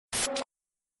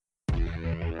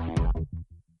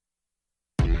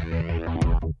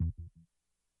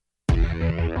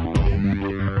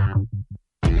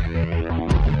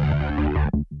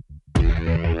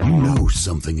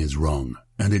something is wrong,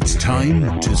 and it's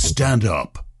time to stand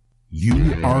up.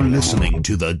 You are listening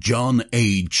to The John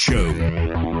Age Show.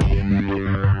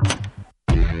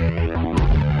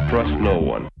 Trust no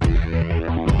one.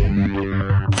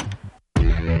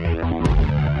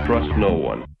 Trust no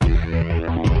one.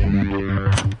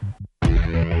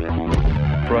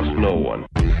 Trust no one.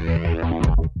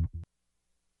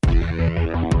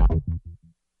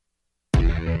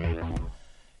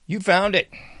 You found it.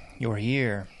 You're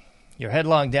here. You're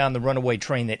headlong down the runaway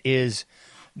train that is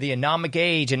the Anomic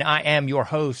Age, and I am your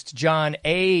host, John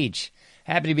Age.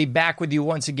 Happy to be back with you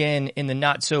once again in the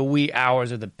not-so-wee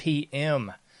hours of the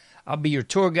PM. I'll be your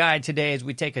tour guide today as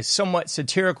we take a somewhat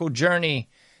satirical journey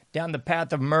down the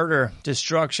path of murder,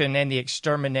 destruction, and the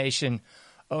extermination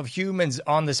of humans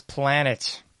on this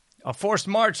planet. A forced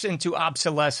march into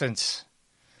obsolescence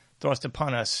thrust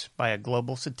upon us by a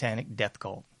global satanic death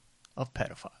cult of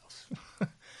pedophiles.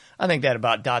 I think that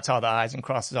about dots all the I's and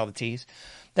crosses all the T's.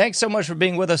 Thanks so much for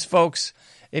being with us, folks.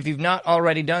 If you've not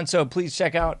already done so, please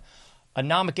check out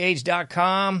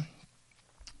anomicage.com.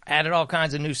 Added all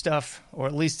kinds of new stuff, or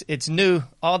at least it's new.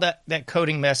 All that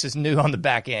coding mess is new on the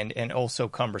back end and also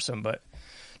cumbersome, but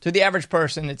to the average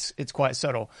person, it's quite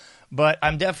subtle. But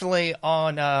I'm definitely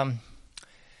on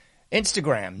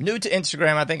Instagram. New to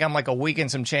Instagram. I think I'm like a week and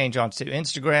some change onto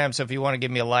Instagram, so if you want to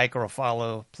give me a like or a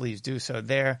follow, please do so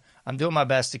there. I'm doing my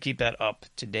best to keep that up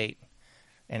to date,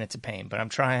 and it's a pain, but I'm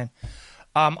trying.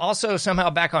 Also,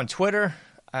 somehow back on Twitter,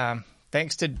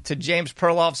 thanks to James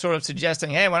Perloff sort of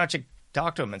suggesting, hey, why don't you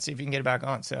talk to him and see if you can get it back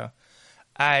on. So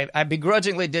I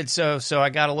begrudgingly did so I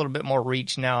got a little bit more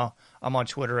reach now. I'm on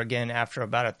Twitter again after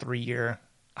about a 3-year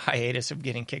hiatus of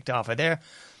getting kicked off of there.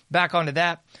 Back onto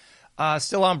that.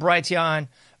 Still on Brighteon,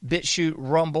 BitChute,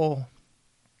 Rumble,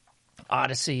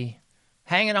 Odyssey.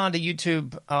 Hanging on to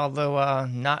YouTube, although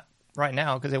not right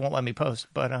now because they won't let me post,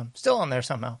 but still on there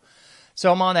somehow. So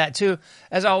I'm on that too.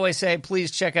 As I always say,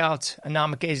 please check out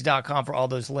anomicage.com for all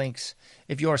those links.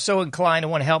 If you are so inclined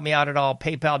and want to help me out at all,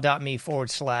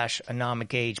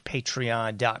 paypal.me/anomicage,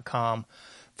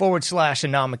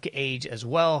 patreon.com/anomicage as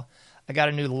well. I got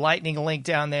a new Lightning link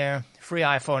down there, free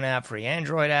iPhone app, free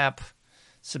Android app.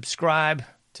 Subscribe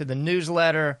to the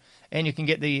newsletter, and you can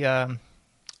get the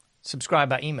subscribe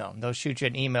by email. They'll shoot you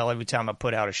an email every time I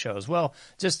put out a show as well,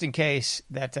 just in case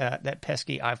that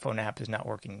pesky iPhone app is not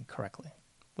working correctly,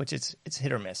 which it's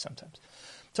hit or miss sometimes.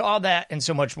 So all that and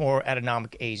so much more at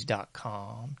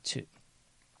anomicage.com too.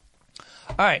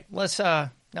 All right, let's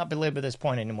not belabor this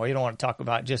point anymore. You don't want to talk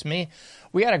about just me.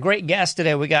 We got a great guest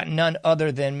today. We got none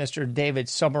other than Mr. David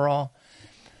Summerall.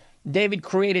 David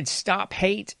created Stop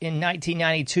Hate in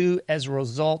 1992 as a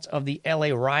result of the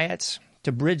LA riots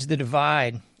to bridge the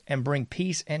divide and bring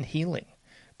peace and healing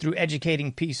through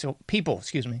educating people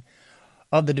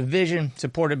of the division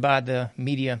supported by the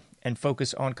media and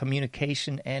focus on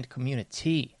communication and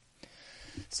community.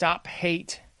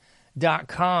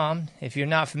 StopHate.com. If you're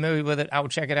not familiar with it, I will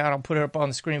check it out. I'll put it up on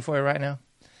the screen for you right now.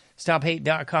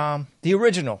 StopHate.com. The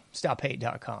original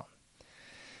StopHate.com.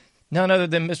 None other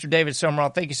than Mr. David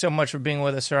Summerall. Thank you so much for being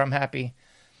with us, sir. I'm happy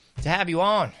to have you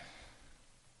on.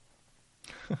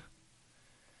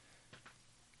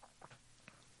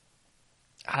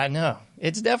 I know.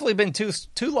 It's definitely been too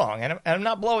long, and I'm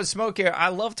not blowing smoke here. I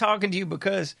love talking to you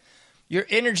because your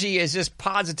energy is just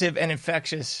positive and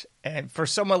infectious, and for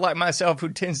someone like myself who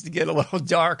tends to get a little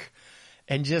dark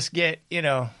and just get,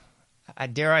 I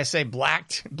dare I say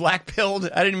black-pilled.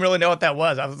 I didn't really know what that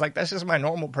was. I was like, that's just my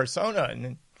normal persona, and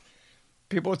then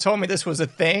people told me this was a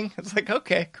thing. It's like,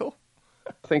 okay, cool.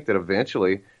 I think that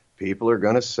eventually people are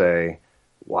going to say,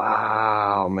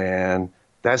 wow, man,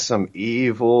 that's some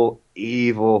evil,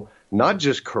 not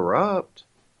just corrupt.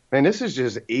 Man, this is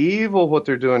just evil what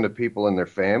they're doing to people and their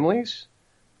families.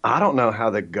 I don't know how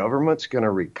the government's going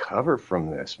to recover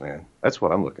from this, man. That's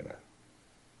what I'm looking at.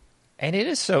 And it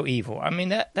is so evil. I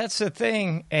mean, that's the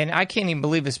thing. And I can't even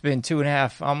believe it's been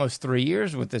 2.5, almost 3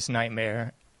 years with this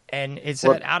nightmare. And it's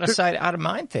that out of sight, out of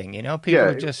mind thing, People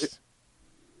are just...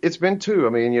 It's been 2. I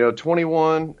mean,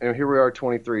 21, and here we are,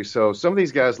 23. So some of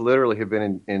these guys literally have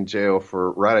been in jail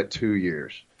for right at 2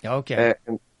 years. Okay.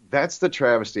 And that's the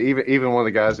travesty. Even one of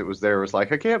the guys that was there was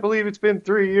like, I can't believe it's been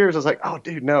 3 years. I was like, oh,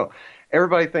 dude, no.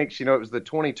 Everybody thinks, it was the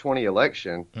 2020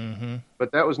 election,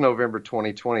 but that was November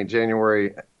 2020.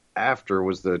 January after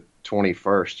was the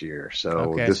 21st year. So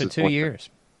okay, this so is 2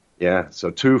 years. Yeah, so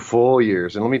 2 full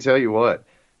years. And let me tell you what.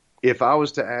 If I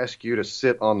was to ask you to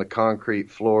sit on the concrete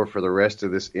floor for the rest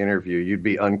of this interview, you'd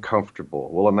be uncomfortable.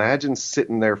 Well, imagine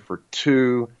sitting there for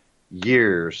 2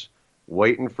 years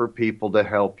waiting for people to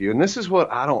help you. And this is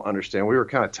what I don't understand. We were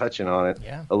kind of touching on it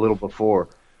a little before.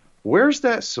 Where's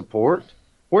that support?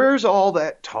 Where's all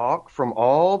that talk from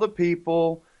all the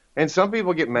people? And some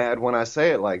people get mad when I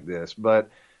say it like this, but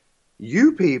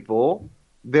you people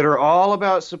that are all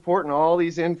about supporting all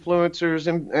these influencers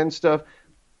and stuff,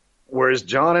 whereas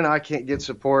John and I can't get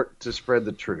support to spread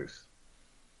the truth.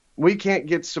 We can't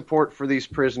get support for these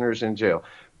prisoners in jail.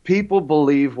 People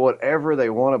believe whatever they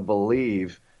want to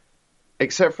believe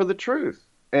except for the truth.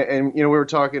 And we were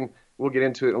talking, we'll get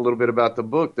into it a little bit about the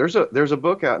book. There's a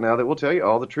book out now that will tell you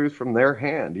all the truth from their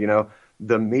hand.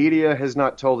 The media has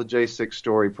not told the J6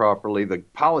 story properly. The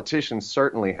politicians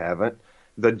certainly haven't.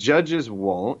 The judges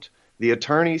won't. The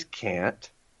attorneys can't.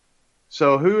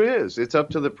 So who is? It's up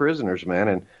to the prisoners, man.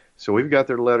 And so we've got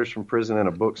their letters from prison in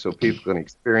a book so people can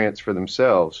experience for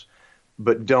themselves.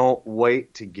 But don't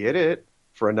wait to get it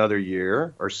for another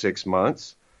year or 6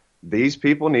 months. These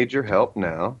people need your help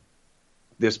now.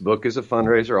 This book is a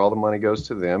fundraiser. All the money goes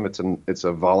to them. It's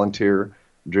a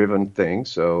volunteer-driven thing,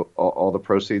 so all the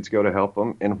proceeds go to help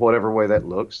them in whatever way that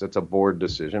looks. That's a board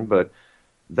decision, but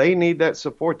they need that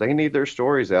support. They need their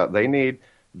stories out. They need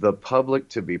the public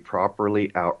to be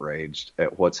properly outraged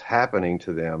at what's happening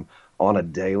to them on a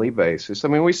daily basis. I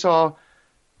mean, we saw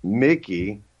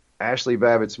Mickey, Ashley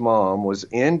Babbitt's mom, was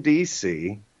in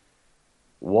D.C.,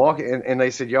 walking, and they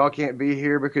said, y'all can't be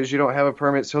here because you don't have a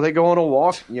permit. So they go on a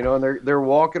walk, and they're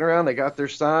walking around. They got their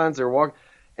signs. They're walking,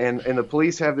 and the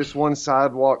police have this one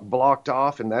sidewalk blocked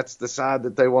off, and that's the side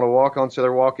that they want to walk on. So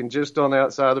they're walking just on the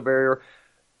outside of the barrier,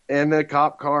 and the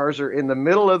cop cars are in the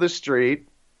middle of the street,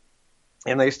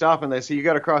 and they stop and they say, you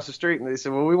got to cross the street. And they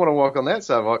said, well, we want to walk on that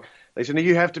sidewalk. They said, no,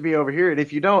 you have to be over here, and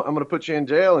if you don't, I'm going to put you in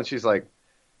jail. And she's like,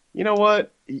 you know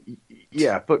what?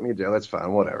 Yeah, put me in jail. That's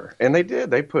fine, whatever. And they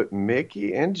did. They put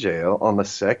Mickey in jail on the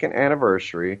second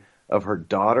anniversary of her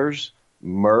daughter's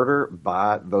murder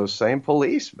by those same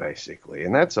police, basically.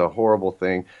 And that's a horrible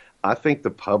thing. I think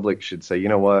the public should say, you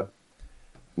know what?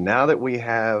 Now that we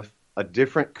have a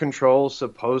different control,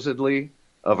 supposedly,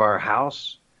 of our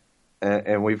house,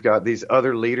 and we've got these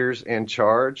other leaders in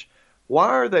charge, why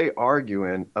are they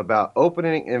arguing about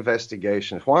opening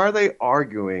investigations? Why are they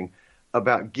arguing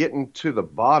about getting to the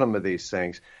bottom of these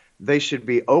things? They should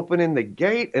be opening the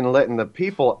gate and letting the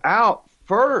people out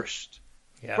first.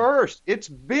 Yeah. First. It's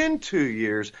been 2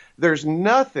 years. There's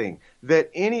nothing that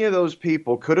any of those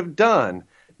people could have done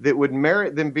that would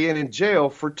merit them being in jail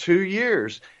for 2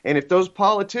 years. And if those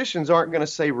politicians aren't going to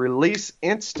say release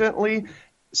instantly,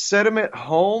 set them at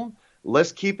home,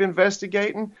 let's keep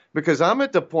investigating, because I'm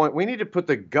at the point we need to put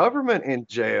the government in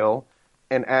jail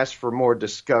and ask for more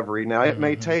discovery. Now, it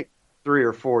may take 3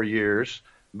 or 4 years,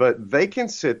 but they can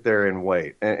sit there and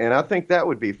wait. And I think that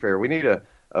would be fair. We need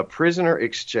a prisoner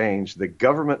exchange, the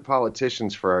government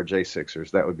politicians for our J6ers.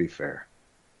 That would be fair.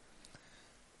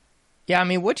 Yeah, I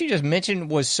mean, what you just mentioned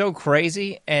was so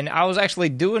crazy, and I was actually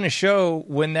doing a show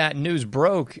when that news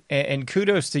broke, and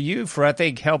kudos to you for, I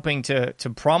think, helping to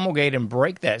promulgate and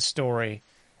break that story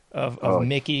of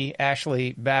Mickey,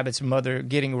 Ashley Babbitt's mother,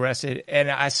 getting arrested. And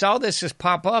I saw this just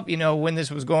pop up, when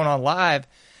this was going on live,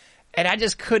 and I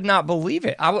just could not believe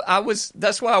it.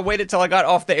 That's why I waited till I got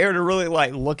off the air to really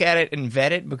look at it and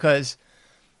vet it, because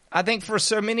I think for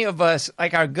so many of us,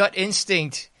 our gut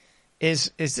instinct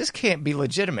is this can't be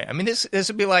legitimate. I mean, this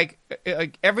would be like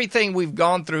everything we've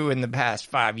gone through in the past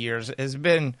 5 years has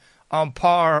been on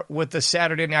par with the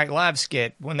Saturday Night Live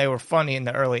skit when they were funny in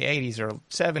the early 80s or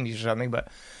 70s or something. But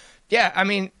yeah, I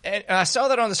mean, I saw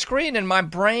that on the screen and my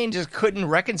brain just couldn't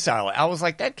reconcile it. I was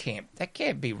like, that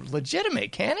can't be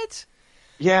legitimate, can it?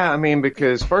 Yeah, I mean,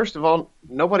 because first of all,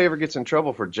 nobody ever gets in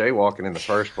trouble for jaywalking in the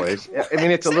first place. I mean,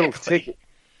 it's a little ticket.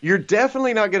 You're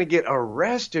definitely not going to get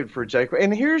arrested for jaywalking.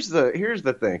 And here's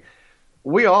the thing.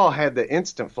 We all had the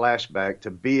instant flashback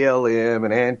to BLM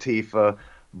and Antifa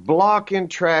blocking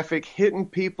traffic, hitting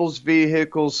people's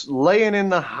vehicles, laying in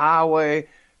the highway,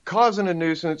 causing a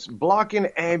nuisance, blocking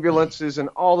ambulances and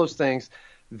all those things.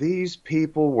 These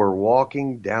people were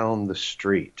walking down the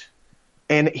street.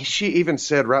 And she even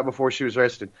said right before she was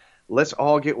arrested, let's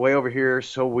all get way over here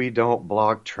so we don't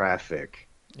block traffic.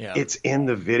 Yeah. It's in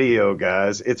the video,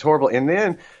 guys. It's horrible. And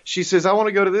then she says, I want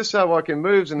to go to this sidewalk, and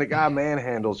moves, and the guy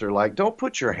manhandles her. Like, don't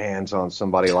put your hands on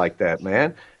somebody like that,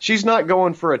 man. She's not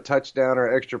going for a touchdown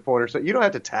or extra point or something. You don't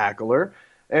have to tackle her.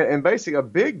 And basically, a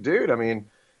big dude. I mean,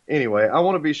 anyway, I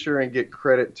want to be sure and get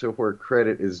credit to where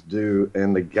credit is due.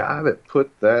 And the guy that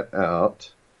put that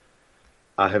out,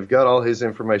 I have got all his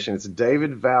information. It's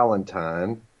David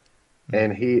Valentine,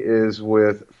 and he is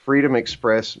with Freedom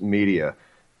Express Media.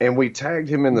 And we tagged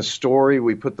him in the story.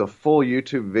 We put the full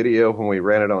YouTube video when we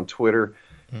ran it on Twitter,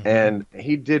 and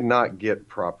he did not get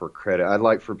proper credit. I'd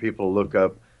like for people to look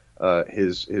up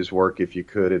his work if you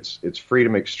could. It's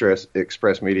Freedom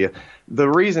Express Media. The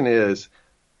reason is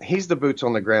he's the boots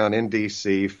on the ground in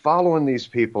D.C., following these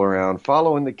people around,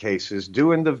 following the cases,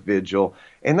 doing the vigil,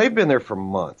 and they've been there for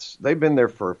months. They've been there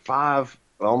for 5,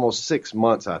 almost 6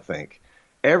 months, I think,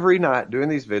 every night doing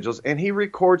these vigils, and he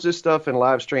records this stuff and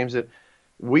live streams it.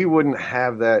 We wouldn't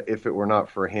have that if it were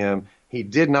not for him. He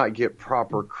did not get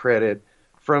proper credit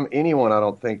from anyone, I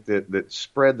don't think, that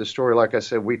spread the story. Like I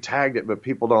said, we tagged it, but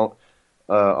people don't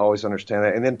always understand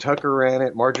that. And then Tucker ran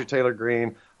it, Marjorie Taylor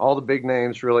Greene, all the big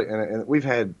names really, and we've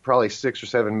had probably 6 or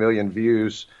 7 million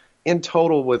views in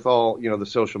total with all, the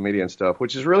social media and stuff,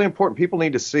 which is really important. People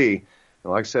need to see,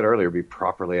 and like I said earlier, be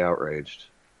properly outraged.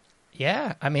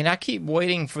 Yeah, I mean, I keep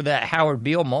waiting for that Howard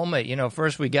Beale moment.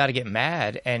 First we got to get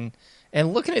mad, and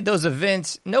looking at those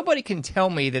events, nobody can tell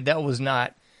me that was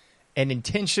not an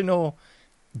intentional,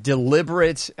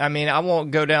 deliberate. I mean, I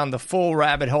won't go down the full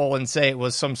rabbit hole and say it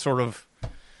was some sort of,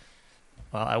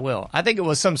 well, I will. I think it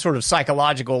was some sort of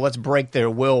psychological, let's break their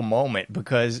will moment,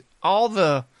 because all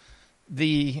the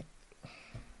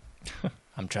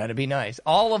I'm trying to be nice.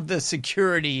 All of the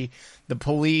security, the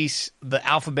police, the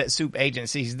alphabet soup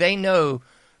agencies, they know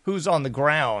who's on the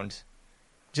ground,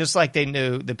 just like they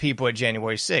knew the people at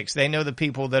January 6th. They know the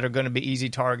people that are going to be easy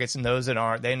targets and those that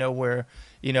aren't. They know where,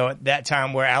 at that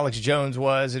time where Alex Jones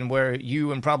was and where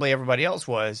you and probably everybody else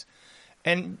was.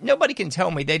 And nobody can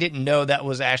tell me they didn't know that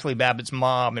was Ashley Babbitt's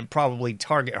mom and probably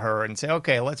target her and say,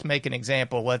 okay, let's make an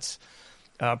example. Let's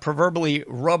proverbially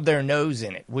rub their nose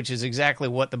in it, which is exactly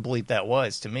what the bleep that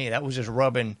was to me. That was just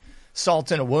rubbing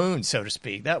salt in a wound, so to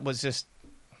speak. That was just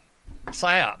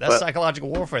psyop. That's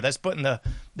psychological warfare. That's putting the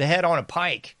head on a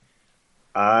pike.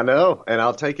 I know, and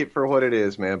I'll take it for what it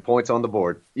is, man. Points on the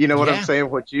board. You know what I'm saying?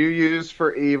 What you use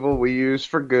for evil, we use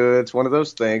for good. It's one of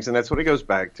those things, and that's what it goes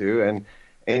back to.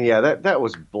 And yeah, that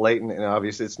was blatant and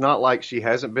obvious. It's not like she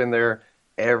hasn't been there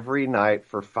every night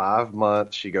for 5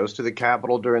 months. She goes to the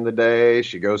Capitol during the day.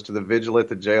 She goes to the vigil at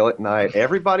the jail at night.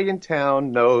 Everybody in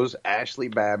town knows Ashley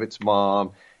Babbitt's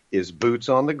mom is boots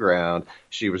on the ground.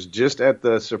 She was just at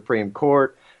the Supreme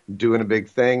Court doing a big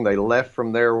thing. They left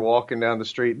from there walking down the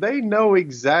street. They know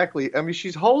exactly. I mean,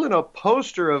 she's holding a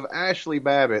poster of Ashley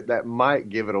Babbitt that might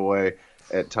give it away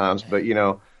at times. But,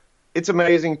 it's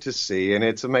amazing to see, and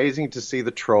it's amazing to see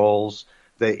the trolls,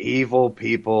 the evil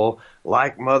people,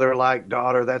 like mother, like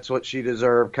daughter, that's what she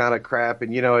deserved kind of crap.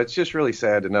 And, it's just really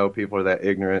sad to know people are that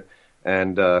ignorant.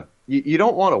 And you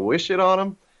don't want to wish it on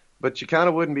them, but you kind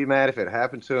of wouldn't be mad if it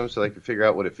happened to them so they could figure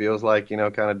out what it feels like, kind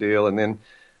of deal. And then,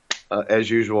 as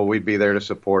usual, we'd be there to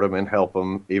support them and help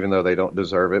them, even though they don't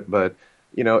deserve it. But,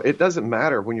 it doesn't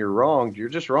matter. When you're wronged, you're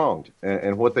just wronged.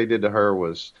 And what they did to her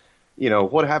was,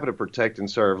 what happened to protect and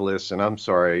serve lists? And I'm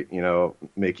sorry,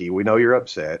 Mickey, we know you're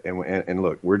upset. And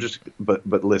look,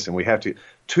 but listen, we have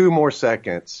 2 more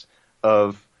seconds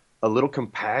of a little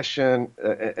compassion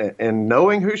and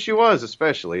knowing who she was,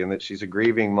 especially, and that she's a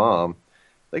grieving mom.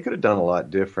 They could have done a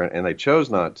lot different, and they chose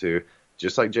not to,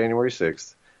 just like January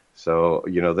 6th. So,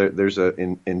 there's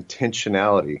an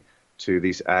intentionality to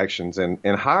these actions, and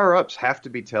higher-ups have to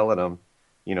be telling them,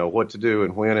 what to do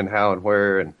and when and how and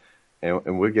where, and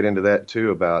we'll get into that, too,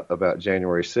 about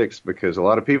January 6th, because a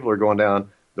lot of people are going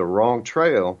down the wrong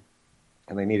trail,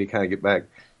 and they need to kind of get back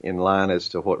in line as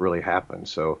to what really happened,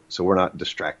 so we're not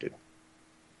distracted.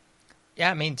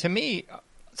 Yeah, I mean, to me,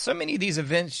 so many of these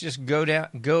events just go down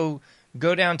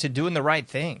to doing the right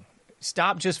thing.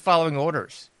 Stop just following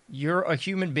orders. You're a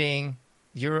human being.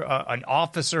 You're an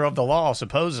officer of the law,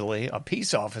 supposedly, a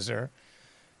peace officer.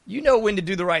 You know when to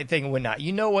do the right thing and when not.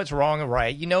 You know what's wrong and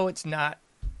right. You know it's not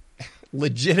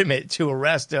legitimate to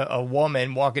arrest a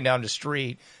woman walking down the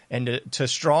street and to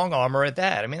strong arm her at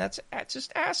that. I mean, that's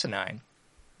just asinine.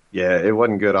 Yeah, it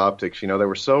wasn't good optics. They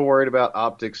were so worried about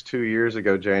optics 2 years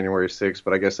ago, January 6th,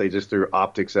 but I guess they just threw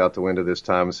optics out the window this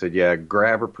time and said, yeah,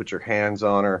 grab her, put your hands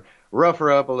on her, rough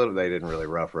her up a little. They didn't really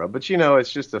rough her up, but,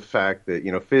 it's just the fact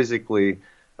that, physically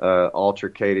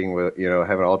altercating with,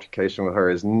 having an altercation with her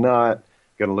is not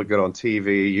going to look good on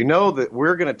TV. That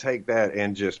we're going to take that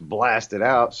and just blast it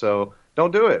out, so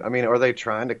don't do it. I mean, are they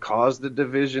trying to cause the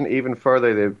division even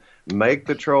further? They make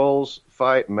the trolls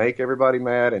fight, make everybody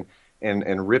mad,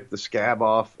 and rip the scab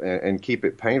off and keep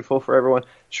it painful for everyone?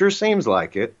 Sure seems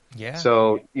like it. Yeah.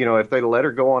 So, if they let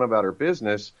her go on about her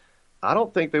business, I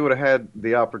don't think they would have had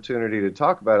the opportunity to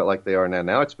talk about it like they are now.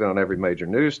 Now it's been on every major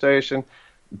news station.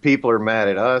 People are mad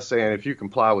at us saying, if you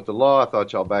comply with the law, I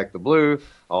thought y'all backed the blue,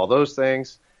 all those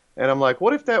things. And I'm like,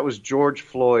 what if that was George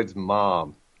Floyd's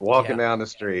mom walking down the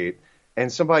street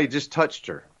and somebody just touched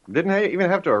her? Didn't even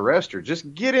have to arrest her.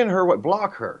 Just get in her way,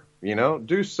 block her,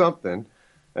 do something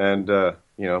And,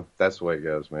 that's the way it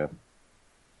goes, man.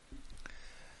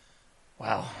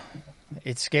 Wow.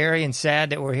 It's scary and sad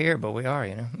that we're here, but we are,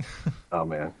 Oh,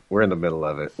 man, we're in the middle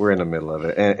of it. We're in the middle of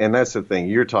it. And that's the thing.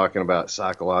 You're talking about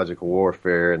psychological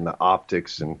warfare and the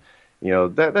optics, and,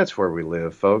 that's where we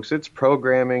live, folks. It's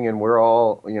programming, and we're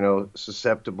all,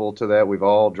 susceptible to that. We've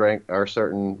all drank our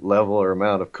certain level or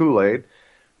amount of Kool-Aid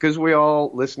because we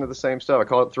all listen to the same stuff. I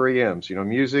call it 3 M's,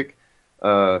 music,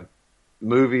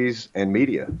 movies, and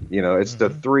media. It's the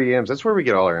 3 M's. That's where we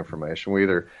get all our information. We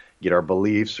either get our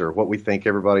beliefs or what we think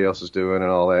everybody else is doing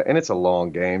and all that. And it's a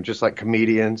long game, just like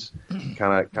comedians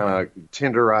kind of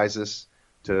tenderize us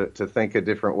to think a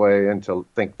different way and to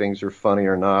think things are funny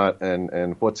or not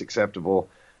and what's acceptable.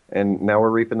 And now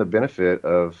we're reaping the benefit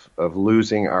of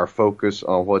losing our focus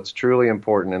on what's truly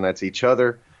important, and that's each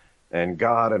other and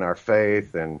God and our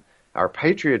faith and our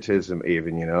patriotism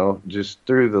even, just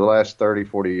through the last 30,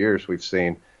 40 years we've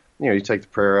seen, you take the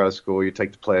prayer out of school, you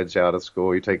take the pledge out of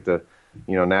school, you take the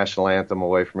national anthem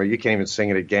away from it. You can't even sing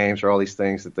it at games, or all these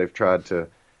things that they've tried to,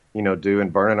 do,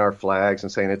 and burning our flags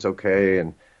and saying it's okay.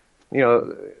 And,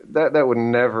 that would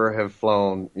never have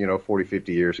flown, 40,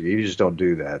 50 years ago. You just don't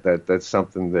do that. That's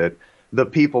something that the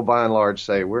people by and large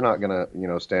say, we're not going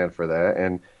to, stand for that.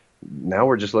 And now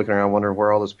we're just looking around wondering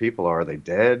where all those people are. Are they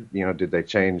dead? Did they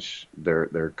change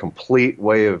their complete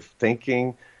way of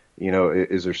thinking?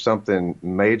 Is there something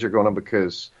major going on?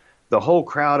 Because the whole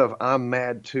crowd of I'm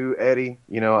mad too, Eddie,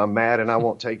 I'm mad and I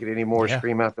won't take it anymore,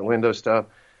 scream out the window stuff.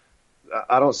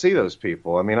 I don't see those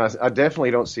people. I mean, I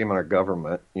definitely don't see them in our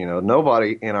government.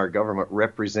 Nobody in our government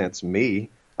represents me.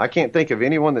 I can't think of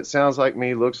anyone that sounds like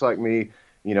me, looks like me,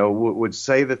 would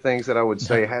say the things that I would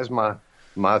say, has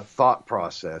my thought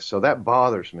process. So that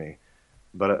bothers me.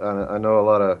 But I know a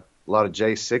lot of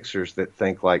J6ers that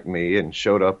think like me and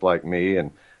showed up like me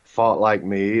and fought like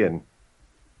me, and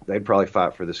they'd probably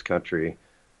fight for this country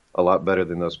a lot better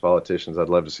than those politicians. I'd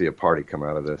love to see a party come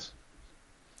out of this.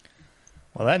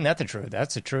 Well, that's not the truth.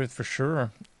 That's the truth for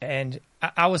sure. And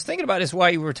I was thinking about this while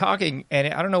you were talking,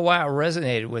 and I don't know why it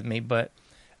resonated with me, but,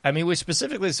 I mean, we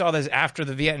specifically saw this after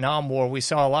the Vietnam War. We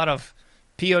saw a lot of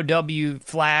POW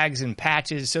flags and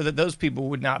patches so that those people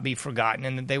would not be forgotten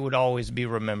and that they would always be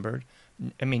remembered.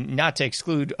 I mean, not to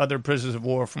exclude other prisoners of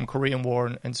war from Korean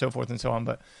War and so forth and so on,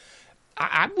 but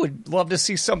I would love to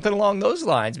see something along those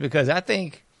lines, because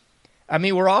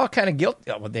we're all kind of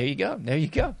guilty. Oh, well, there you go. There you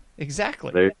go.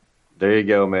 Exactly. There you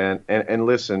go, man. And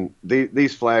listen,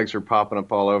 these flags are popping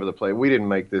up all over the place. We didn't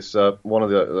make this up. One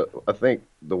of I think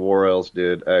the War Elves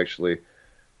did, actually.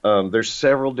 There's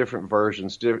several different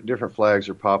versions. Different flags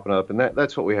are popping up, and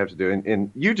that's what we have to do. And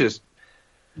you just,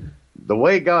 the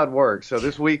way God works. So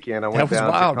this weekend I went down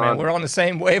to wild, man. We're on the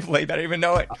same wavelength. I didn't even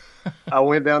know it. I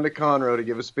went down to Conroe to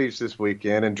give a speech this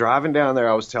weekend, and driving down there,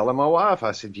 I was telling my wife,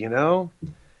 I said,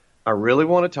 I really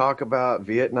want to talk about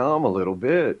Vietnam a little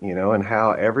bit, and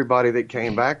how everybody that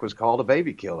came back was called a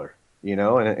baby killer,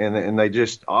 and they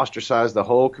just ostracized the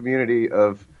whole community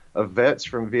of vets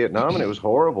from Vietnam, and it was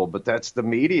horrible. But that's the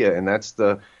media, and that's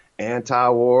the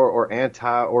anti-war or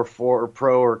anti or for or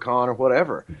pro or con or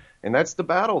whatever. And that's the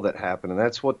battle that happened, and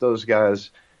that's what those guys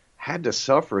had to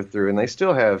suffer through, and they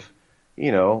still have,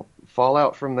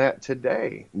 fallout from that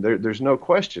today. There's no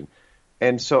question.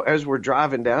 And so as we're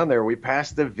driving down there, we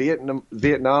passed the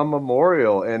Vietnam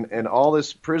Memorial and all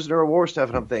this prisoner of war stuff,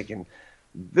 and I'm thinking,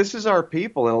 this is our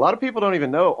people. And a lot of people don't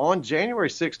even know, on January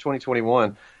 6,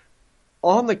 2021,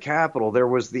 on the Capitol, there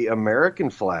was the American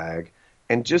flag,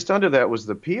 and just under that was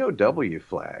the POW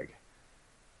flag.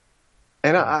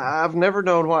 And I've never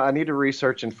known why. I need to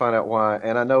research and find out why.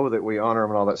 And I know that we honor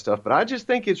them and all that stuff, but I just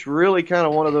think it's really kind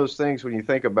of one of those things when you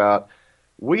think about,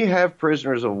 we have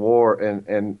prisoners of war,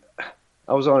 and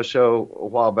I was on a show a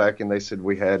while back, and they said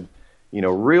we had,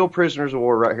 real prisoners of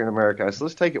war right here in America. I said,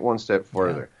 let's take it one step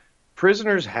further. Yeah.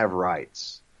 Prisoners have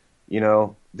rights.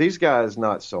 These guys,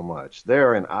 not so much.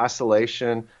 They're in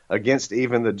isolation against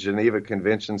even the Geneva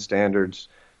Convention standards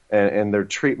and their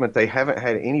treatment. They haven't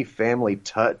had any family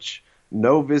touch,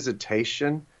 no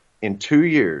visitation in 2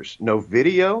 years, no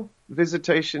video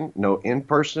visitation, no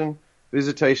in-person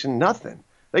visitation, nothing.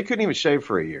 They couldn't even shave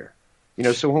for a year.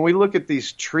 So when we look at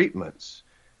these treatments,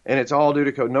 and it's all due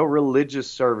to no religious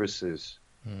services,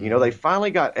 they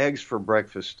finally got eggs for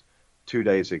breakfast 2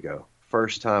 days ago,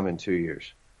 first time in 2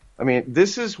 years. I mean,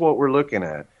 this is what we're looking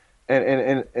at.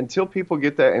 And until people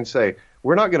get that and say,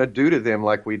 we're not going to do to them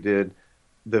like we did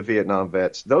the Vietnam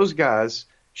vets, those guys,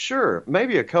 sure,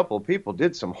 maybe a couple of people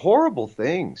did some horrible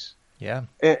things. Yeah.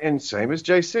 And same as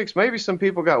J6, maybe some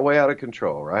people got way out of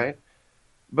control, right?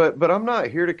 But I'm not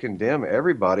here to condemn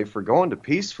everybody for going to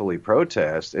peacefully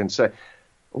protest and say,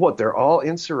 What, they're all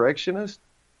insurrectionists?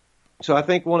 So I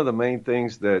think one of the main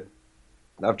things that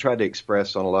I've tried to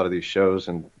express on a lot of these shows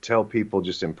and tell people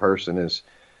just in person is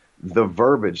the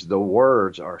verbiage, the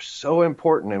words are so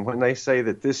important. And when they say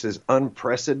that this is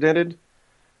unprecedented,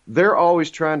 they're always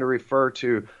trying to refer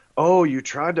to, oh, you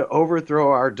tried to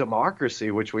overthrow our democracy,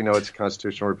 which we know it's a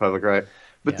constitutional republic, right?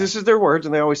 But this is their words,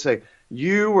 and they always say,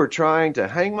 you were trying to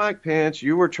hang Mike Pence,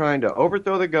 you were trying to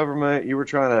overthrow the government, you were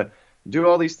trying to do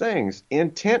all these things.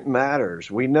 Intent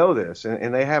matters. We know this,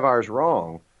 and they have ours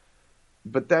wrong.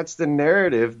 But that's the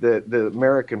narrative that the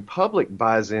American public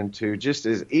buys into just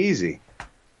as easy.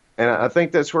 And I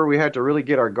think that's where we have to really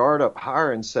get our guard up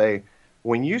higher and say,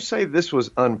 when you say this was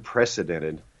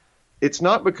unprecedented, it's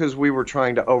not because we were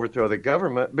trying to overthrow the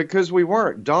government, because we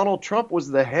weren't. Donald Trump was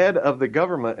the head of the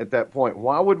government at that point.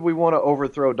 Why would we want to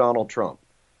overthrow Donald Trump?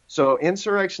 So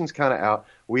insurrection's kind of out.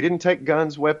 We didn't take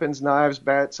guns, weapons, knives,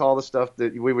 bats, all the stuff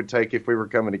that we would take if we were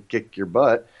coming to kick your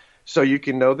butt. So you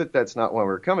can know that that's not why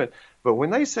we're coming. But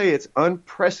when they say it's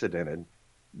unprecedented,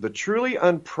 the truly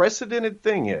unprecedented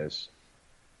thing is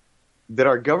that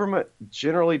our government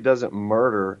generally doesn't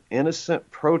murder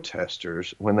innocent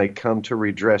protesters when they come to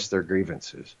redress their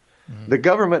grievances. Mm-hmm. The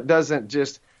government doesn't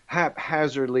just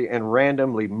haphazardly and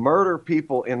randomly murder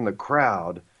people in the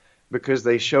crowd because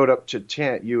they showed up to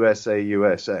chant USA,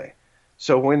 USA.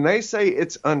 So when they say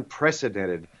it's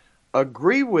unprecedented,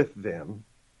 agree with them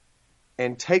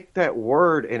and take that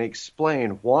word and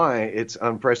explain why it's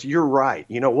unprecedented. You're right.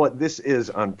 You know what? This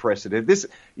is unprecedented. This,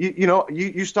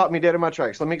 you stopped me dead in my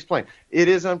tracks. Let me explain. It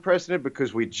is unprecedented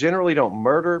because we generally don't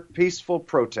murder peaceful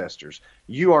protesters.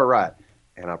 You are right.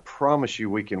 And I promise you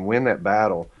we can win that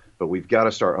battle, but we've got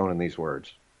to start owning these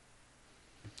words.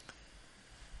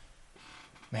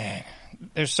 Man,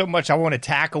 there's so much I want to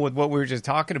tackle with what we were just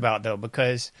talking about, though,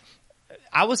 because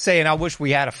I was saying I wish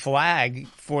we had a flag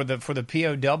for the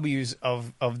POWs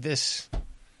of this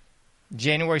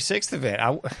January 6th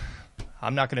event.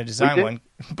 I'm not going to design one,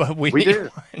 but we need do.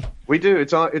 one. We do.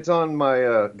 It's on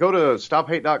my go to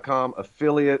stophate.com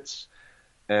affiliates,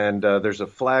 and there's a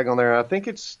flag on there. I think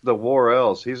it's the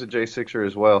Worrells. He's a J6er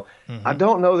as well. Mm-hmm. I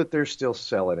don't know that they're still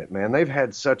selling it, man. They've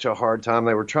had such a hard time.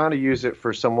 They were trying to use it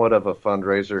for somewhat of a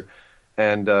fundraiser,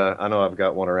 and I know I've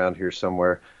got one around here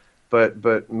somewhere.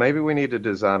 But maybe we need to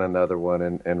design another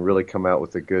one and really come out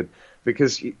with a good,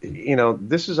 because,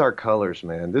 this is our colors,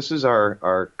 man. This is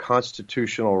our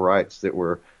constitutional rights that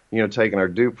we're, taking, our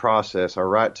due process, our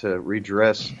right to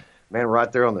redress. Man, right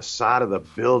there on the side of the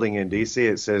building in D.C.,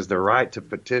 it says the right to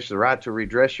petition, the right to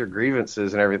redress your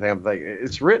grievances and everything. I'm like,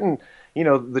 it's written,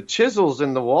 the chisels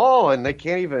in the wall, and they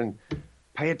can't even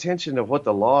pay attention to what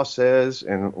the law says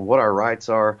and what our rights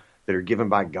are that are given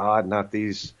by God, not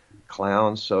these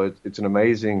clowns. So it's an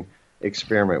amazing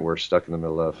experiment we're stuck in the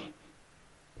middle of.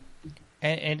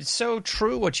 And it's so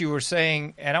true what you were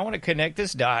saying, and I want to connect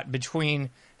this dot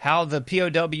between how the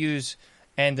POWs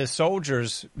and the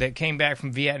soldiers that came back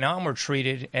from Vietnam were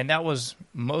treated, and that was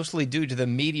mostly due to the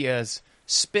media's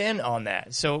spin on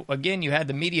that. So again, you had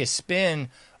the media spin,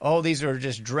 oh, these are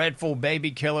just dreadful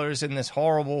baby killers in this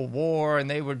horrible war, and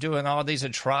they were doing all these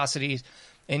atrocities,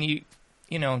 and you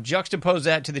juxtapose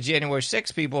that to the January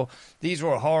 6th people. These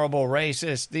were horrible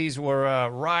racists. These were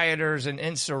rioters and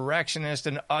insurrectionists,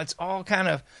 and it's all kind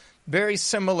of very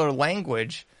similar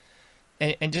language.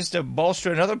 And just to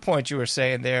bolster another point you were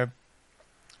saying there,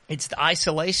 it's the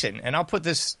isolation. And I'll put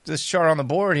this chart on the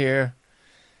board here.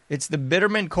 It's the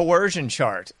Bitterman coercion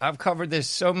chart. I've covered this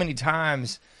so many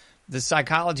times, the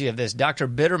psychology of this. Dr.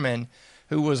 Bitterman,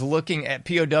 who was looking at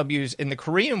POWs in the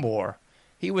Korean War,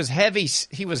 He was heavy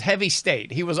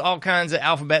state. He was all kinds of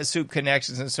alphabet soup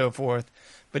connections and so forth.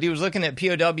 But he was looking at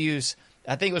POWs,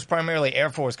 I think it was primarily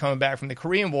Air Force coming back from the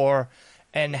Korean War,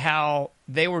 and how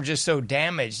they were just so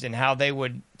damaged and how they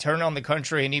would turn on the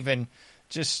country and even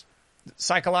just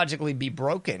psychologically be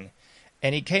broken.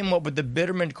 And he came up with the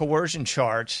Bitterman coercion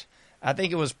chart. I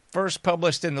think it was first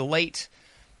published in the late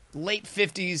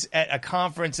 50s at a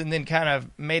conference, and then kind of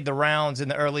made the rounds in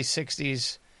the early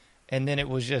 60s. And then it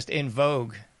was just in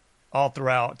vogue all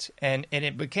throughout. And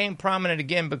it became prominent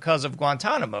again because of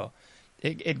Guantanamo.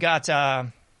 It got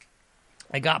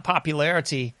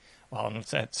popularity. Well,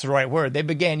 that's the right word. They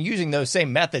began using those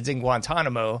same methods in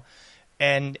Guantanamo.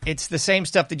 And it's the same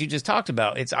stuff that you just talked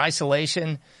about. It's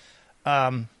isolation,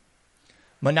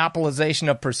 monopolization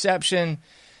of perception,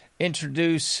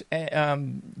 introduce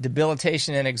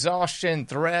debilitation and exhaustion,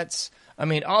 threats. I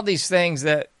mean, all these things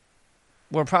that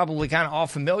we're probably kind of all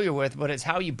familiar with, but it's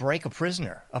how you break a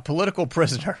prisoner, a political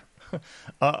prisoner,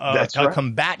 a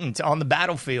combatant on the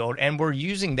battlefield. And we're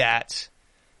using that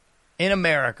in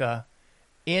America,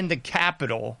 in the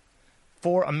Capitol,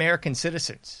 for American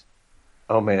citizens.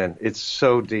 Oh, man, it's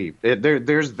so deep.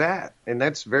 There's that, and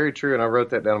that's very true, and I wrote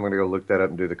that down. I'm going to go look that up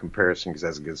and do the comparison because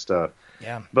that's good stuff.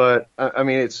 Yeah. But, I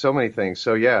mean, it's so many things.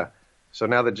 So, yeah, so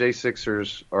now the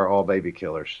J6ers are all baby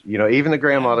killers. You know, even the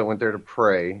grandma that went there to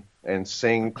pray and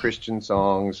sing Christian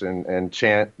songs and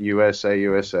chant USA,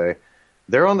 USA,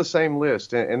 they're on the same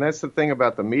list. And that's the thing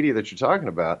about the media that you're talking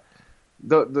about.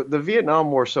 The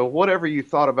Vietnam War, so whatever you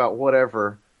thought about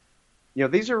whatever, you know,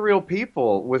 these are real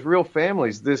people with real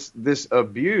families, this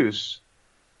abuse.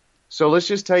 So let's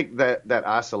just take that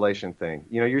isolation thing.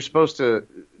 You know, you're supposed to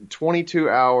 22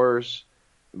 hours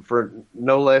for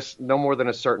no more than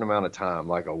a certain amount of time,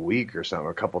 like a week or something,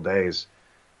 or a couple days.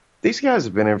 These guys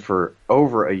have been in for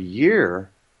over a year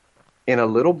in a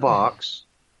little box,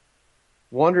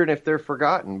 wondering if they're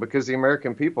forgotten because the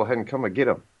American people hadn't come to get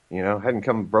them, you know, hadn't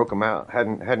come and broke them out,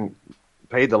 hadn't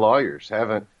paid the lawyers,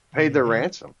 haven't paid their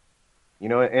ransom. You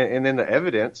know, and then the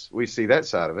evidence, we see that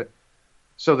side of it.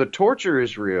 So the torture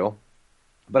is real,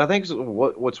 but I think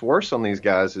what's worse on these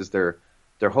guys is their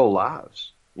whole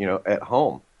lives, you know, at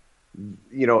home.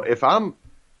 You know, if I'm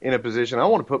in a position, I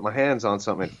want to put my hands on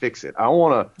something and fix it. I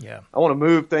want to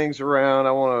move things around.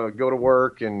 I want to go to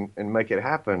work and make it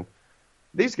happen.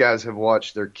 These guys have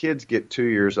watched their kids get 2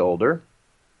 years older,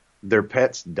 their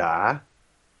pets die,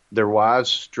 their wives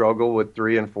struggle with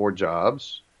 3 and 4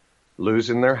 jobs,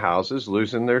 losing their houses,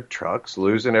 losing their trucks,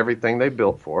 losing everything they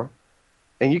built for.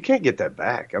 And you can't get that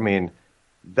back. I mean,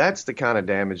 that's the kind of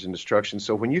damage and destruction.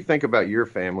 So when you think about your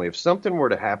family, if something were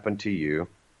to happen to you,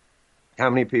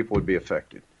 how many people would be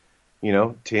affected? You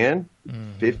know, 10,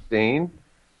 15,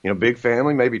 you know, big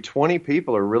family, maybe 20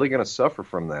 people are really going to suffer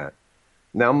from that.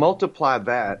 Now multiply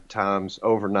that times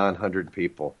over 900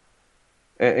 people.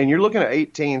 And you're looking at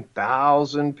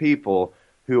 18,000 people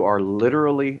who are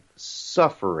literally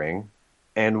suffering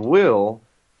and will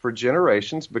for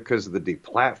generations because of the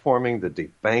deplatforming, the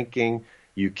debanking.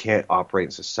 You can't operate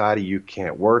in society. You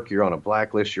can't work. You're on a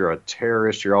blacklist. You're a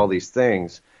terrorist. You're all these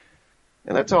things.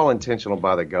 And that's all intentional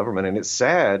by the government. And it's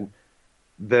sad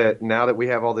that now that we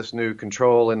have all this new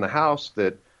control in the House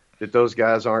that those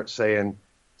guys aren't saying,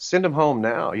 send them home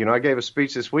now. You know, I gave a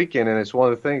speech this weekend, and it's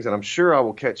one of the things, and I'm sure I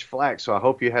will catch flack, so I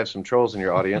hope you have some trolls in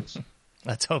your audience.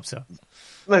 Let's hope so.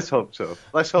 Let's hope so.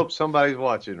 Let's hope somebody's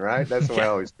watching, right? That's the way I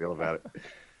always feel about it.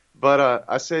 But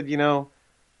I said, you know,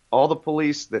 all the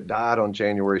police that died on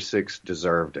January 6th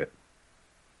deserved it.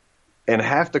 And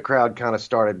half the crowd kind of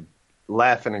started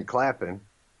laughing and clapping,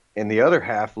 and the other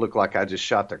half looked like I just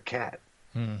shot their cat.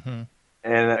 Mm-hmm.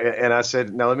 And I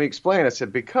said, now let me explain. I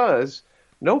said, because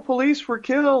no police were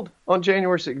killed on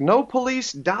January 6th. No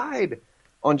police died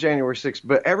on January 6th.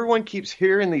 But everyone keeps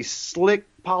hearing these slick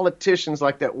politicians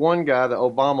like that one guy, the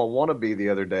Obama wannabe the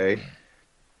other day.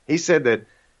 He said that,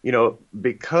 you know,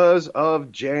 because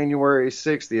of January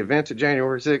 6th, the events of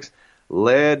January 6th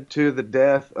led to the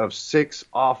death of 6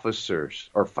 officers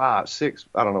or 5, 6.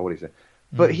 I don't know what he said.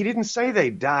 But he didn't say they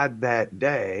died that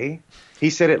day.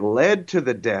 He said it led to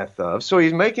the death of. So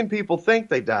he's making people think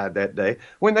they died that day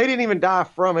when they didn't even die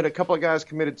from it. A couple of guys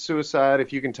committed suicide.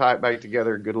 If you can tie it back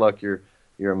together, good luck. You're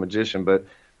a magician. But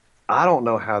I don't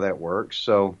know how that works.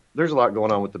 So there's a lot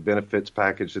going on with the benefits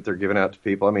package that they're giving out to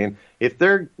people. I mean, if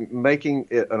they're making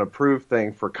it an approved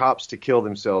thing for cops to kill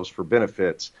themselves for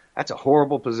benefits, that's a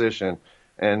horrible position.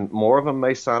 And more of them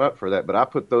may sign up for that. But I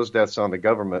put those deaths on the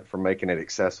government for making it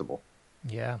accessible.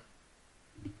 Yeah.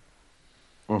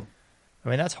 I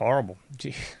mean, that's horrible.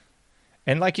 Gee.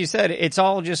 And like you said, it's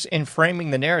all just in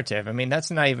framing the narrative. I mean, that's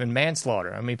not even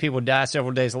manslaughter. I mean, people die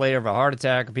several days later of a heart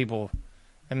attack. People,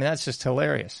 I mean, that's just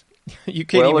hilarious. You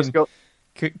can't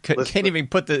can't even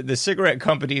put the cigarette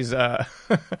companies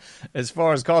as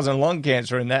far as causing lung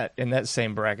cancer in that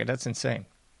same bracket. That's insane.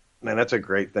 Man, that's a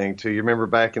great thing, too. You remember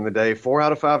back in the day, 4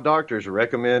 out of 5 doctors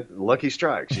recommend Lucky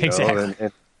Strikes. You know? Exactly.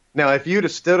 And now, if you'd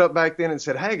have stood up back then and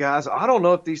said, hey, guys, I don't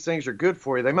know if these things are good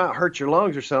for you. They might hurt your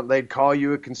lungs or something. They'd call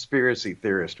you a conspiracy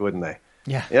theorist, wouldn't they?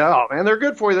 Yeah. Yeah, oh, man, they're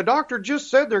good for you. The doctor just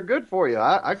said they're good for you.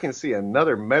 I can see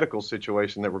another medical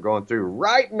situation that we're going through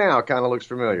right now kind of looks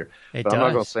familiar. But I'm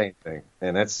not going to say anything.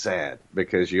 And that's sad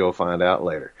because you'll find out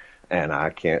later. And I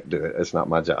can't do it. It's not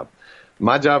my job.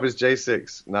 My job is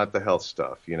J6, not the health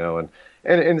stuff, you know. And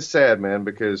it's sad, man,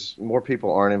 because more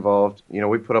people aren't involved. You know,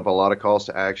 we put up a lot of calls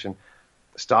to action.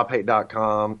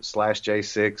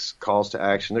 StopHate.com/J6, calls to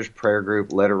action. There's prayer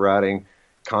group, letter writing,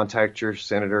 contact your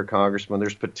senator, congressman.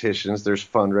 There's petitions. There's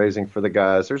fundraising for the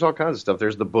guys. There's all kinds of stuff.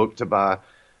 There's the book to buy.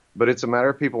 But it's a matter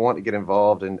of people wanting to get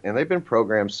involved, and they've been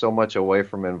programmed so much away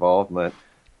from involvement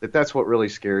that's what really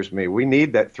scares me. We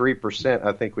need that 3%.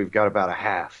 I think we've got about a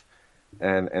half.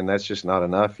 and that's just not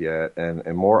enough yet.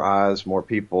 And more eyes, more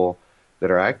people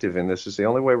that are active in this is the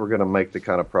only way we're going to make the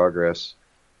kind of progress,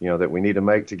 that we need to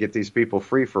make to get these people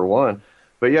free, for one.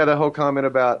 But yeah, the whole comment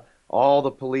about all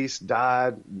the police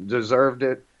died, deserved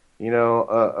it.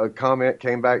 A comment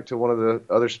came back to one of the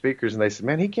other speakers, and they said,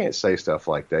 man, he can't say stuff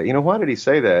like that. Why did he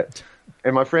say that?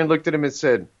 And my friend looked at him and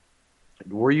said,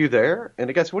 were you there? And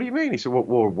the guy said, what do you mean? He said, well,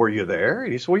 were you there?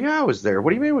 And he said, well, yeah, I was there. What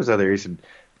do you mean was I there? He said,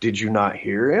 did you not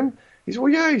hear him? He said,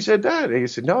 well, yeah, he said that. And he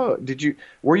said, no,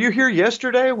 were you here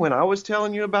yesterday when I was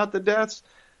telling you about the deaths?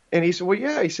 And he said, well,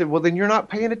 yeah. He said, well, then you're not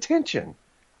paying attention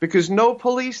because no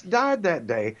police died that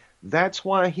day. That's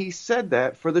why he said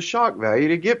that, for the shock value,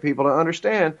 to get people to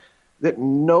understand that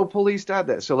no police died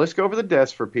that. So let's go over the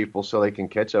deaths for people so they can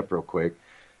catch up real quick.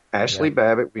 Ashley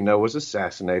Babbitt, we know, was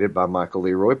assassinated by Michael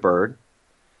Leroy Byrd.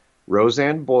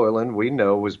 Roseanne Boylan, we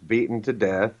know, was beaten to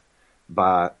death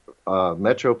by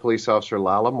Metro police officer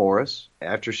Lila Morris.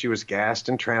 After she was gassed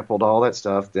and trampled, all that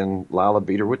stuff, then Lila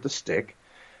beat her with the stick.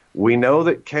 We know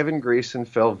that Kevin Greason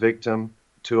fell victim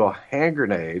to a hand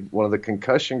grenade, one of the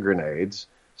concussion grenades,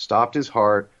 stopped his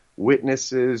heart,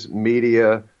 witnesses,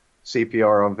 media,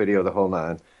 CPR on video, the whole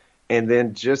nine. And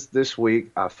then just this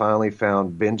week, I finally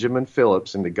found Benjamin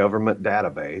Phillips in the government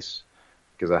database,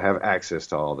 because I have access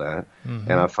to all that. Mm-hmm.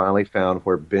 And I finally found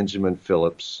where Benjamin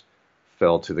Phillips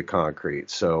fell to the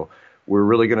concrete. So we're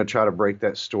really going to try to break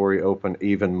that story open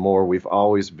even more. We've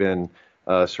always been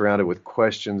surrounded with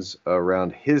questions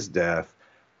around his death,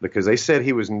 because they said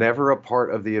he was never a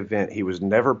part of the event. He was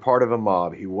never part of a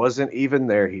mob. He wasn't even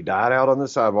there. He died out on the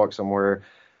sidewalk somewhere.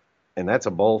 And that's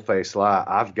a bold-faced lie.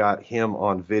 I've got him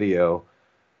on video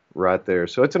right there.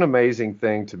 So it's an amazing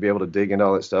thing to be able to dig into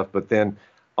all that stuff. But then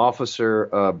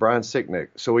Officer Brian Sicknick.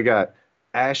 So we got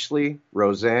Ashley,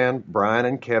 Roseanne, Brian,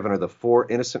 and Kevin are the four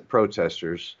innocent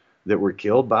protesters that were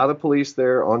killed by the police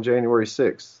there on January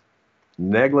 6th.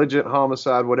 Negligent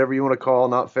homicide, whatever you want to call,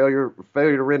 not failure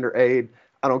to render aid.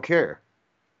 I don't care.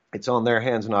 It's on their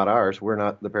hands, not ours. We're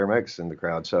not the paramedics in the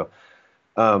crowd. So,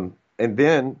 and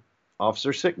then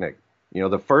Officer Sicknick,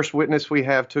 the first witness we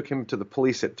have took him to the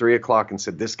police at 3:00 and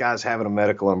said, this guy's having a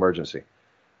medical emergency.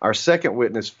 Our second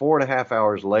witness, 4.5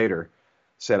 hours later,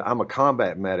 said, I'm a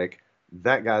combat medic.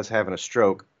 That guy's having a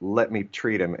stroke. Let me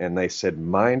treat him. And they said,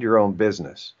 mind your own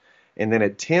business. And then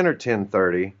at 10 or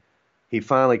 10:30, he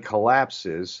finally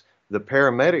collapses. The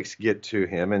paramedics get to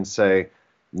him and say,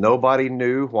 nobody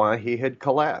knew why he had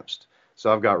collapsed.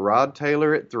 So I've got Rod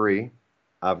Taylor at 3.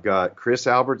 I've got Chris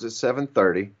Alberts at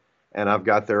 7:30. And I've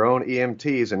got their own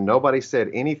EMTs, and nobody said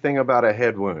anything about a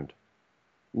head wound.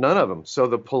 None of them. So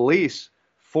the police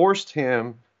forced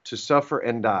him to suffer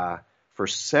and die for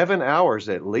 7 hours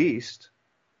at least,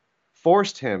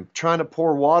 forced him, trying to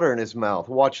pour water in his mouth,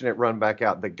 watching it run back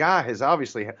out. The guy has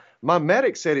obviously, my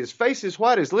medic said his face is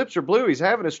white, his lips are blue, he's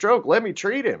having a stroke, let me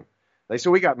treat him. They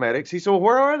said, we got medics. He said, well,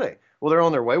 where are they? Well, they're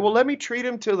on their way. Well, let me treat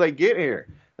him till they get here.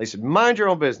 They said, mind your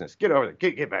own business. Get over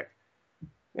there. Get back.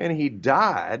 And he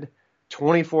died.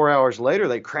 24 hours later,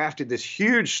 they crafted this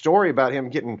huge story about him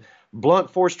getting blunt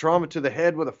force trauma to the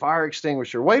head with a fire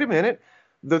extinguisher. Wait a minute.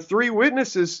 The three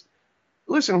witnesses,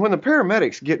 listen, when the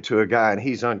paramedics get to a guy and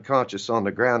he's unconscious on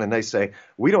the ground and they say,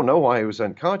 we don't know why he was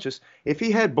unconscious, if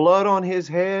he had blood on his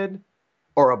head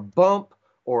or a bump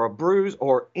or a bruise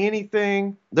or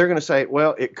anything, they're going to say,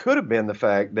 well, it could have been the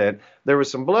fact that there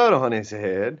was some blood on his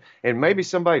head and maybe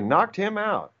somebody knocked him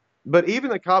out. But even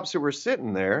the cops who were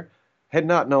sitting there had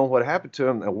not known what happened to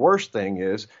him. The worst thing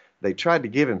is they tried to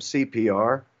give him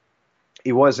CPR.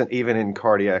 He wasn't even in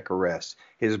cardiac arrest.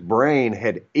 His brain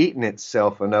had eaten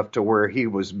itself enough to where he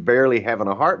was barely having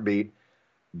a heartbeat,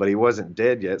 but he wasn't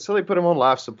dead yet. So they put him on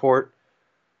life support,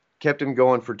 kept him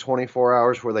going for 24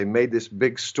 hours where they made this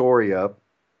big story up.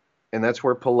 And that's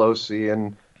where Pelosi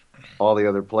and all the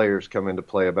other players come into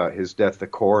play about his death. The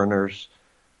coroners,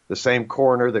 the same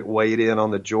coroner that weighed in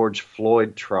on the George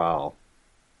Floyd trial.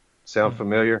 Sound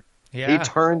familiar? Yeah. He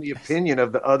turned the opinion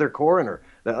of the other coroner.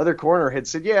 The other coroner had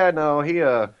said, yeah, no,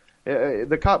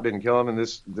 the cop didn't kill him. And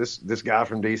this guy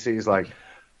from D.C. is like,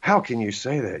 how can you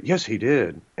say that? Yes, he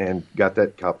did. And got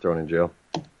that cop thrown in jail.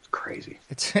 It's crazy.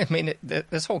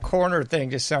 This whole coroner thing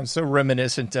just sounds so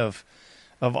reminiscent of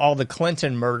all the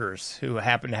Clinton murders, who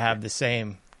happen to have the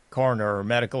same coroner or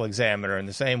medical examiner, and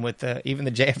the same with even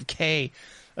the JFK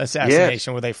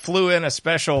assassination, where they flew in a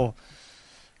special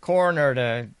coroner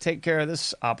to take care of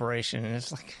this operation. And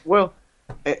it's like, well,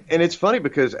 and it's funny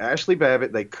because Ashley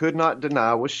Babbitt, they could not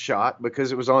deny was shot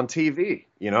because it was on TV.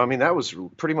 That was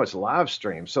pretty much live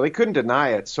streamed. So they couldn't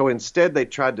deny it. So instead they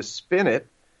tried to spin it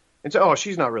and say, oh,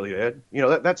 she's not really dead.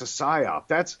 That's a psyop.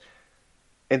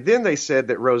 And then they said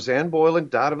that Roseanne Boylan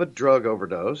died of a drug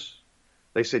overdose.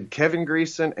 They said Kevin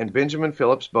Greason and Benjamin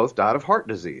Phillips both died of heart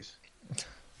disease.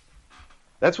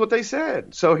 That's what they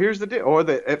said. So here's the deal.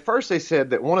 At first they said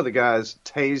that one of the guys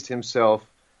tased himself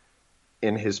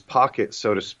in his pocket,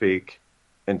 so to speak,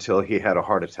 until he had a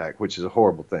heart attack, which is a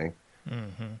horrible thing.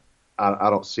 Mm-hmm. I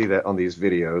don't see that on these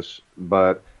videos.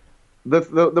 But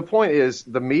the point is,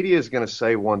 the media is going to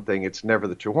say one thing. It's never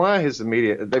the truth. Why is the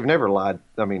media? They've never lied.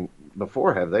 I mean,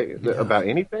 before, have they? Yeah. About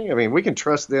anything? I mean, we can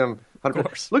trust them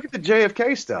 100%. Look at the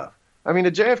JFK stuff. I mean,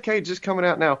 the JFK just coming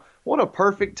out now. What a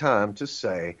perfect time to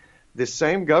say this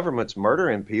same government's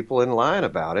murdering people and lying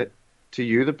about it to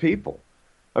you, the people.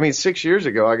 I mean, 6 years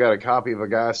ago, I got a copy of a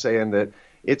guy saying that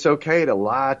it's okay to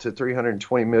lie to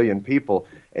 320 million people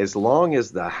as long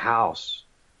as the House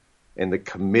and the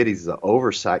committees, the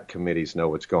oversight committees know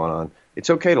what's going on. It's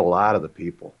okay to lie to the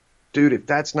people. Dude, if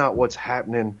that's not what's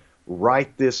happening right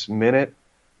this minute,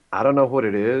 I don't know what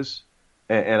it is.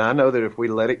 And I know that if we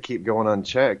let it keep going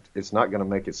unchecked, it's not going to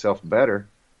make itself better.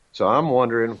 So I'm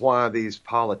wondering why these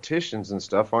politicians and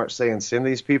stuff aren't saying send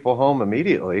these people home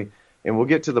immediately, and we'll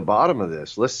get to the bottom of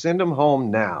this. Let's send them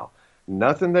home now.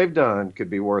 Nothing they've done could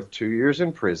be worth 2 years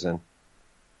in prison.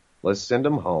 Let's send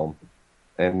them home,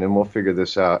 and then we'll figure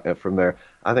this out. And from there,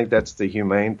 I think that's the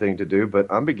humane thing to do, but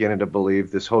I'm beginning to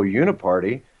believe this whole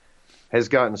uniparty has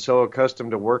gotten so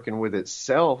accustomed to working with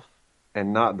itself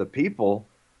and not the people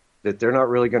that they're not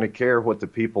really going to care what the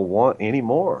people want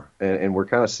anymore. And we're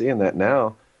kind of seeing that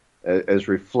now as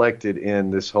reflected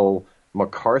in this whole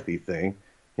McCarthy thing.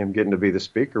 Him getting to be the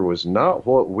speaker was not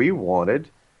what we wanted,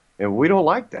 and we don't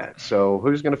like that. So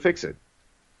who's going to fix it?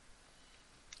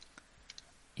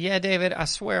 Yeah, David, I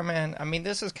swear, man. I mean,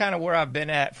 this is kind of where I've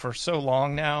been at for so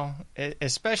long now,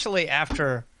 especially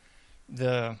after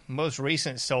the most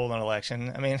recent stolen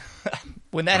election. I mean,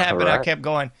 when that happened, right. I kept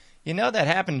going, that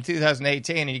happened in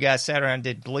 2018, and you guys sat around and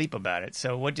did bleep about it.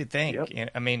 So what'd you think?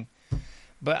 Yep. I mean,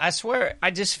 but I swear, I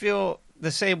just feel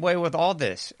the same way with all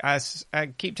this. I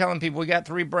keep telling people we got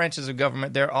 3 branches of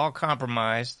government. They're all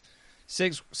compromised.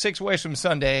 Six ways from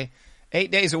Sunday,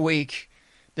 8 days a week.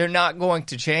 They're not going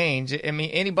to change. I mean,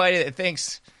 anybody that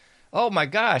thinks, oh, my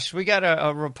gosh, we got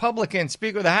a Republican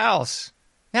Speaker of the House.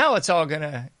 Now it's all going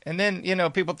to – and then,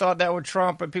 people thought that with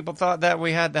Trump, and people thought that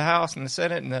we had the House and the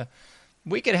Senate. And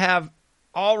we could have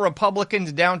all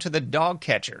Republicans down to the dog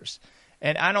catchers.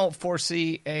 And I don't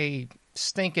foresee a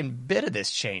stinking bit of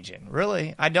this changing.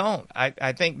 Really, I don't.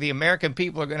 I think the American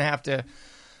people are going to have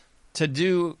to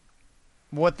do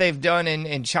what they've done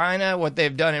in China, what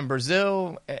they've done in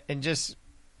Brazil, and just –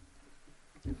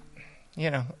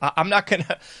 I'm not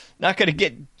gonna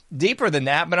get deeper than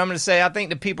that, but I'm gonna say I think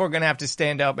the people are gonna have to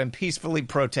stand up and peacefully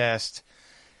protest,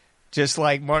 just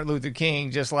like Martin Luther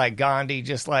King, just like Gandhi,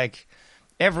 just like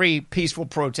every peaceful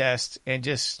protest, and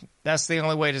just that's the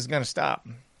only way it's gonna stop.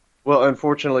 Well,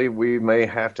 unfortunately, we may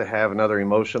have to have another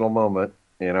emotional moment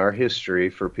in our history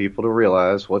for people to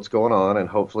realize what's going on, and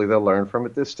hopefully they'll learn from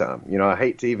it this time. I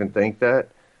hate to even think that.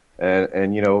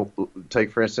 And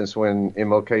take, for instance, when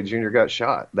MLK Jr. got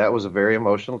shot. That was a very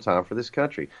emotional time for this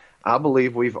country. I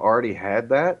believe we've already had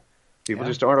that. People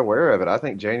just aren't aware of it. I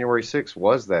think January 6th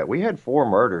was that. We had 4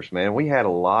 murders, man. We had a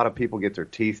lot of people get their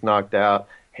teeth knocked out,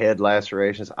 head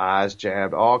lacerations, eyes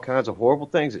jabbed, all kinds of horrible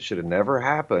things that should have never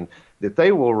happened that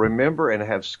they will remember and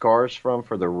have scars from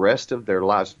for the rest of their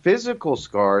lives. Physical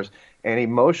scars and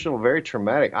emotional, very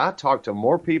traumatic. I talked to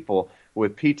more people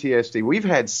with PTSD. We've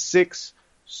had 6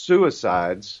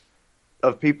 suicides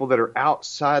of people that are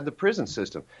outside the prison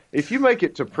system. If you make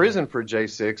it to prison for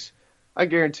J6, I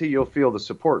guarantee you'll feel the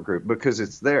support group because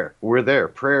it's there. We're there.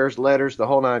 Prayers, letters, the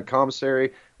whole nine,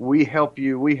 commissary. We help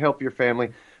you. We help your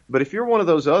family. But if you're one of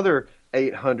those other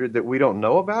 800 that we don't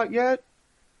know about yet,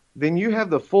 then you have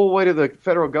the full weight of the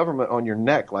federal government on your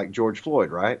neck like George Floyd,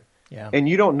 right? Yeah. And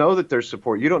you don't know that there's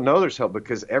support. You don't know there's help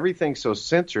because everything's so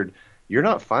censored. You're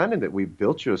not finding that we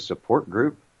built you a support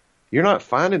group. You're not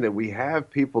finding that we have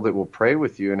people that will pray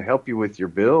with you and help you with your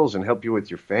bills and help you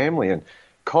with your family and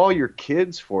call your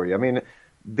kids for you. I mean,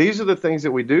 these are the things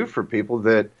that we do for people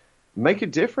that make a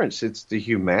difference. It's the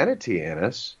humanity in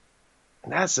us.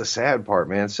 And that's the sad part,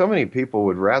 man. So many people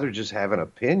would rather just have an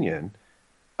opinion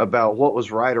about what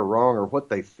was right or wrong or what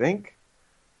they think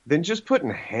than just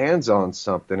putting hands on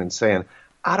something and saying,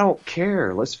 I don't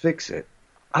care. Let's fix it.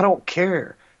 I don't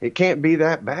care. It can't be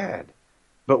that bad.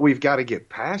 But we've got to get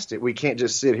past it. We can't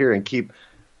just sit here and keep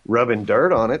rubbing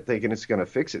dirt on it thinking it's going to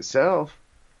fix itself.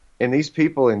 And these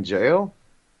people in jail,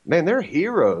 man, they're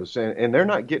heroes, and they're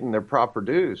not getting their proper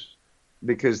dues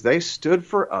because they stood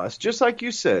for us, just like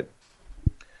you said.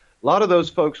 A lot of those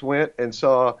folks went and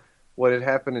saw what had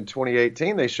happened in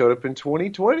 2018, they showed up in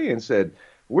 2020 and said,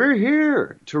 we're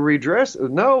here to redress.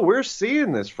 No, we're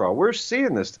seeing this fraud. We're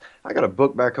seeing this. I got a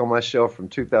book back on my shelf from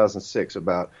 2006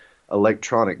 about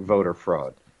electronic voter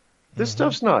fraud. This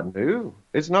stuff's not new.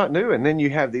 It's not new. And then you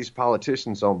have these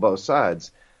politicians on both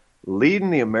sides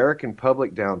leading the American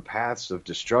public down paths of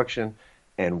destruction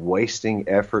and wasting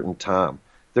effort and time.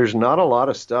 There's not a lot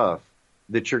of stuff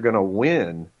that you're going to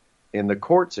win in the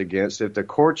courts against. If the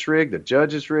court's rigged, the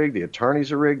judge is rigged, the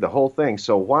attorneys are rigged, the whole thing.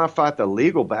 So why fight the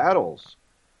legal battles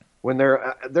when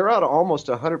they're at almost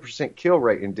 100% kill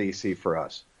rate in D.C. for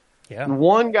us? Yeah.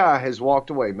 One guy has walked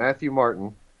away, Matthew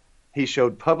Martin. He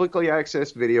showed publicly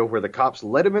accessed video where the cops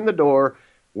let him in the door,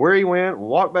 where he went,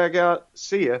 walked back out,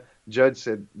 see ya. Judge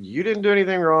said, you didn't do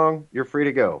anything wrong. You're free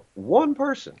to go. One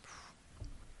person.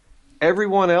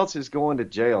 Everyone else is going to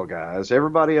jail, guys.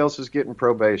 Everybody else is getting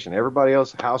probation. Everybody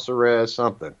else house arrest,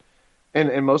 something.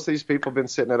 And most of these people have been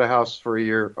sitting at a house for a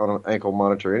year on an ankle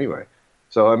monitor anyway.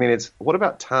 So, I mean, what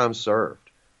about time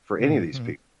served for any of these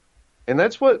people? And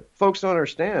that's what folks don't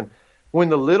understand. When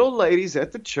the little ladies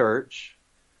at the church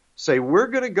say, we're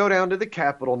going to go down to the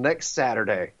Capitol next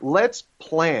Saturday, let's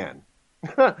plan.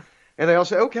 And they all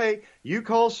say, okay, you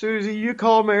call Susie, you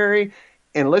call Mary,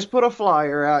 and let's put a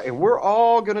flyer out, and we're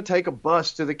all going to take a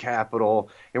bus to the Capitol,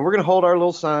 and we're going to hold our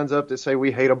little signs up that say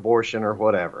we hate abortion or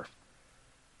whatever.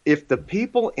 If the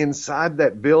people inside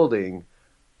that building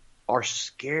are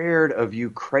scared of you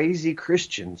crazy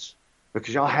Christians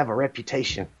because y'all have a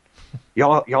reputation,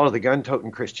 y'all are the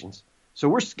gun-toting Christians, so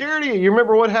we're scared of you. You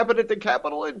remember what happened at the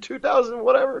Capitol in 2000,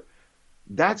 whatever?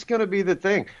 That's going to be the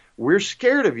thing. We're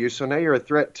scared of you, so now you're a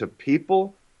threat to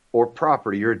people or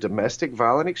property. You're a domestic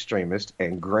violent extremist,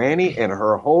 and Granny and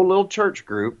her whole little church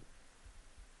group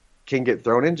can get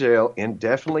thrown in jail,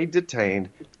 indefinitely detained,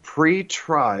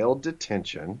 pre-trial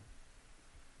detention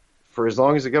for as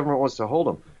long as the government wants to hold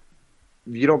them.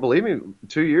 You don't believe me?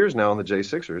 2 years now on the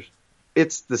J6ers.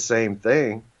 It's the same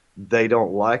thing. They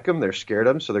don't like them. They're scared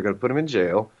of them, so they're going to put them in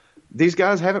jail. These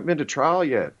guys haven't been to trial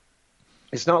yet.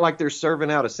 It's not like they're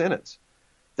serving out a sentence.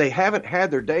 They haven't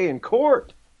had their day in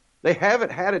court. They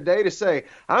haven't had a day to say,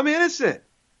 I'm innocent.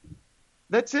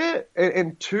 That's it.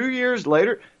 And 2 years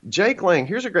later, Jake Lang,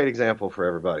 here's a great example for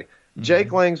everybody.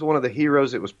 Jake Lang's one of the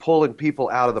heroes that was pulling people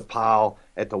out of the pile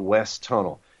at the West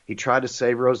Tunnel. He tried to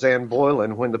save Roseanne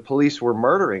Boylan when the police were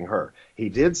murdering her. He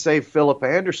did save Philip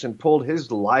Anderson, pulled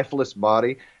his lifeless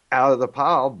body out of the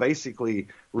pile, basically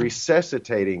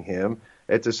resuscitating him.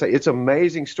 It's an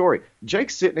amazing story.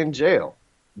 Jake's sitting in jail.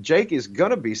 Jake is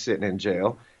going to be sitting in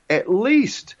jail at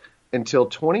least until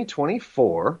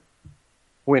 2024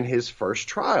 when his first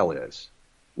trial is.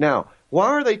 Now, why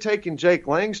are they taking Jake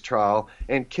Lang's trial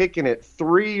and kicking it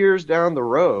 3 years down the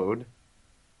road?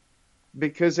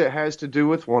 Because it has to do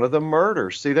with one of the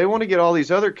murders. See, they want to get all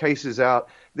these other cases out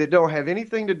that don't have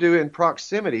anything to do in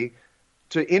proximity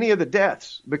to any of the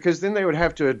deaths, because then they would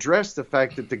have to address the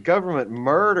fact that the government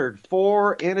murdered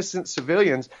 4 innocent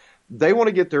civilians. They want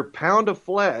to get their pound of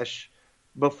flesh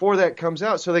before that comes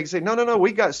out so they can say, no,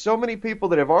 we got so many people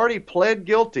that have already pled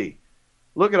guilty.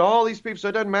 Look at all these people, so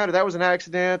it doesn't matter. That was an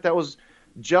accident. That was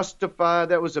justified.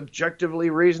 That was objectively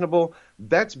reasonable.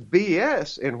 That's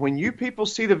BS. And when you people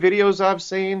see the videos I've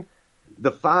seen,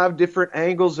 the 5 different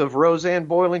angles of Roseanne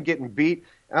Boylan getting beat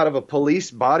out of a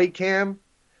police body cam,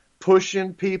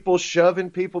 pushing people, shoving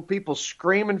people, people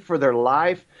screaming for their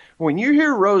life. When you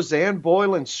hear Roseanne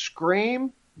Boylan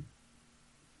scream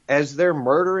as they're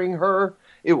murdering her,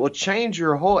 it will change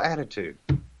your whole attitude.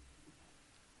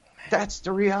 That's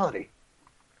the reality.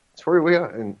 That's where we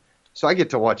are. And so I get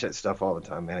to watch that stuff all the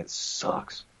time, man. It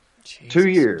sucks. Jesus, 2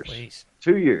 years. Please.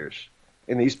 2 years.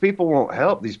 And these people won't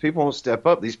help. These people won't step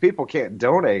up. These people can't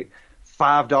donate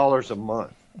 $5 a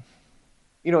month.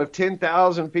 You know, if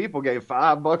 10,000 people gave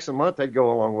 $5 a month, they'd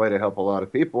go a long way to help a lot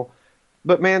of people.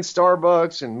 But, man,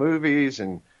 Starbucks and movies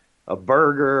and a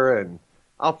burger, and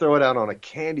I'll throw it out on a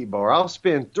candy bar. I'll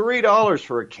spend $3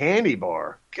 for a candy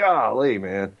bar. Golly,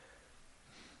 man.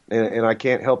 And I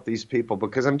can't help these people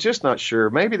because I'm just not sure.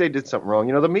 Maybe they did something wrong.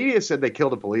 You know, the media said they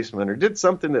killed a policeman or did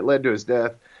something that led to his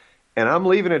death, and I'm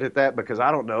leaving it at that because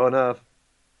I don't know enough.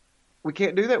 We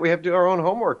can't do that. We have to do our own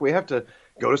homework. We have to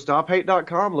go to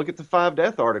StopHate.com, look at the 5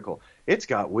 Death article. It's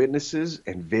got witnesses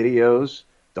and videos,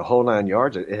 the whole 9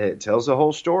 yards. It tells the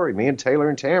whole story. Me and Taylor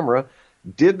and Tamara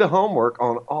did the homework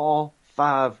on all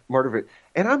 5 murder victims.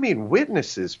 And I mean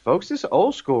witnesses, folks. This is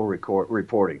old school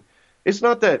reporting. It's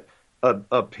not that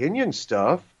opinion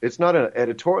stuff. It's not an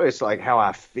editorial. It's like how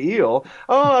I feel.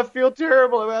 Oh, I feel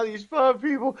terrible about these 5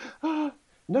 people. Oh,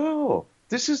 no,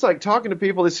 this is like talking to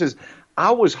people that says,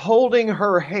 I was holding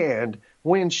her hand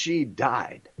when she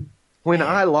died. when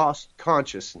I lost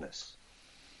consciousness.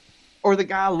 Or the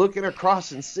guy looking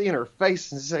across and seeing her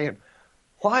face and saying,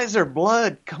 why is there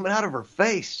blood coming out of her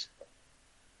face?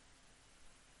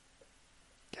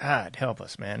 God help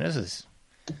us, man.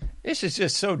 This is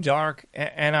just so dark,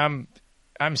 and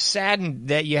I'm saddened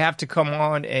that you have to come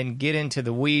on and get into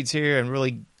the weeds here and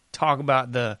really talk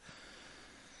about the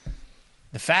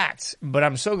facts. But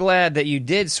I'm so glad that you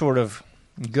did sort of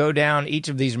go down each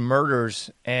of these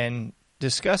murders and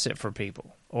discuss it for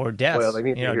people, or deaths. Well, they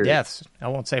need to hear deaths. I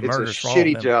won't say murders. It's a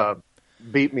shitty job.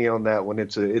 Beat me on that one.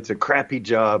 It's a crappy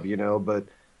job, but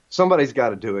somebody's got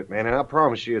to do it, man. And I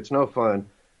promise you, it's no fun.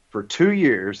 For 2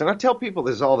 years, and I tell people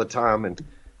this all the time, and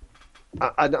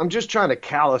I'm just trying to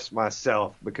callous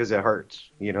myself because it hurts.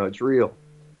 It's real.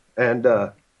 And,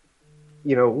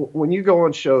 when you go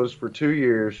on shows for 2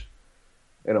 years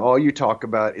and all you talk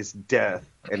about is death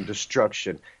and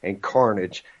destruction and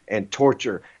carnage and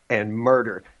torture and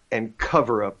murder and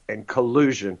cover-up and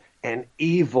collusion and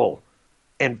evil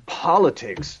and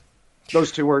politics,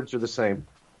 those two words are the same.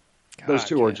 Those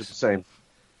two words are the same.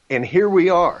 And here we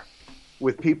are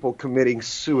with people committing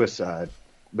suicide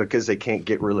because they can't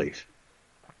get relief.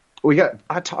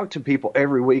 I talk to people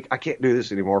every week. I can't do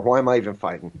this anymore. Why am I even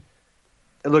fighting?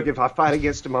 And look, if I fight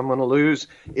against them, I'm going to lose.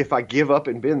 If I give up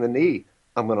and bend the knee,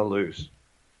 I'm going to lose.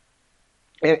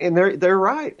 And they're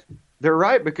right. They're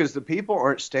right, because the people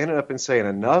aren't standing up and saying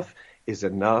enough is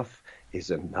enough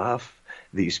is enough.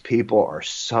 These people are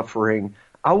suffering.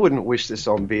 I wouldn't wish this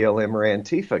on BLM or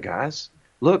Antifa, guys.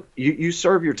 Look, you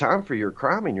serve your time for your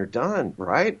crime and you're done,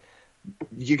 right?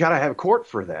 You got to have court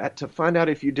for that to find out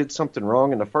if you did something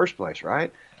wrong in the first place,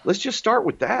 right? Let's just start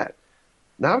with that.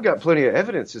 Now I've got plenty of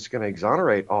evidence that's going to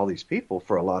exonerate all these people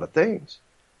for a lot of things.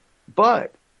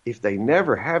 But if they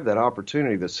never have that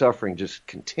opportunity, the suffering just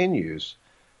continues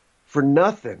for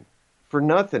nothing.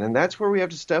 And that's where we have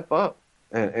to step up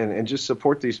and just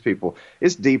support these people.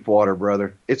 It's deep water,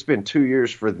 brother. It's been 2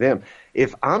 years for them.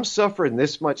 If I'm suffering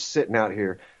this much sitting out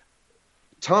here,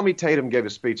 Tommy Tatum gave a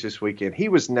speech this weekend. He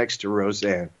was next to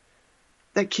Roseanne.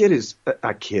 That kid is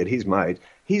a kid. He's my age.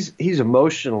 He's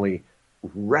emotionally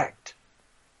wrecked.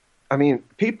 I mean,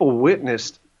 people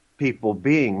witnessed people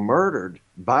being murdered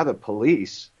by the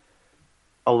police.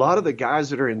 A lot of the guys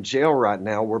that are in jail right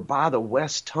now were by the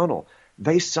West Tunnel.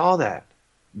 They saw that.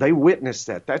 They witnessed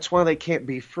that. That's why they can't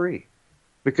be free,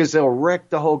 because they'll wreck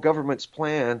the whole government's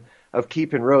plan of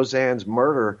keeping Roseanne's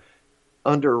murder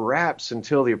under wraps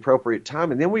until the appropriate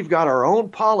time. And then we've got our own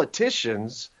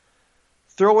politicians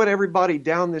throwing everybody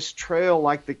down this trail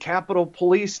like the Capitol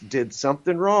Police did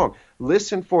something wrong.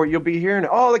 Listen for it. You'll be hearing,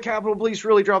 the Capitol Police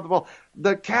really dropped the ball.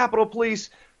 The Capitol Police,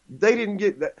 they didn't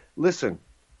get that. Listen,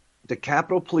 the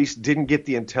Capitol Police didn't get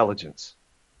the intelligence.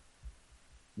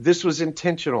 This was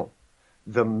intentional.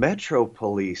 The Metro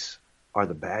Police are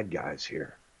the bad guys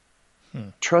here.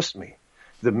 Trust me.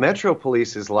 The Metro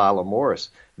Police is Lila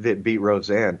Morris that beat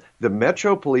Roseanne. The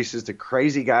Metro Police is the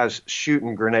crazy guys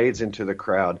shooting grenades into the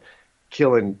crowd,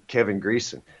 killing Kevin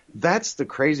Greason. That's the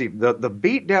crazy. The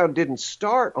beatdown didn't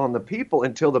start on the people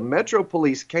until the Metro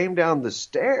Police came down the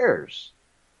stairs.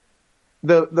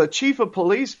 The chief of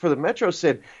police for the Metro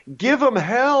said, give them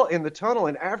hell in the tunnel,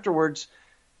 and afterwards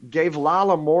gave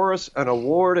Lila Morris an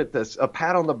award a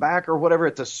pat on the back or whatever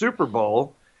at the Super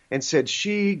Bowl, and said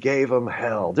she gave them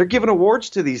hell. They're giving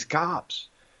awards to these cops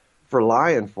for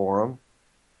lying for them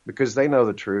because they know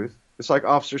the truth. It's like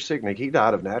Officer Sicknick. He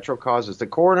died of natural causes. The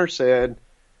coroner said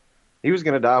he was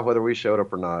going to die whether we showed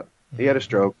up or not. He had a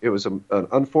stroke. It was an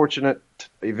unfortunate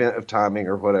event of timing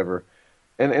or whatever.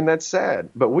 And that's sad.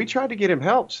 But we tried to get him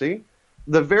help, see?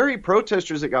 The very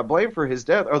protesters that got blamed for his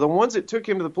death are the ones that took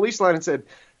him to the police line and said,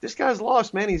 this guy's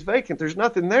lost, man. He's vacant. There's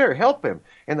nothing there. Help him.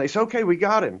 And they said, okay, we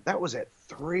got him. That was at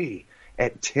 3.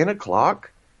 At 10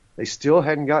 o'clock, they still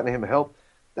hadn't gotten him help.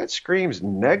 That screams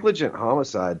negligent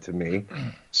homicide to me.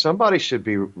 Somebody should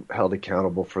be held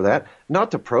accountable for that.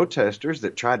 Not the protesters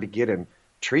that tried to get him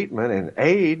treatment and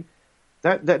aid.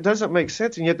 That doesn't make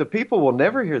sense. And yet the people will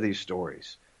never hear these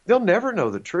stories. They'll never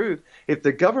know the truth. If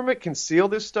the government conceal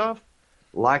this stuff,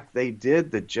 like they did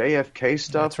the JFK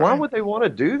stuff, why would they want to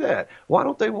do that? Why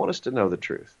don't they want us to know the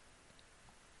truth?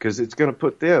 Because it's going to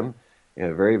put them in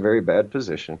a very, very bad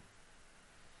position.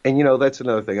 And, that's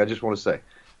another thing I just want to say.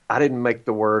 I didn't make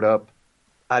the word up.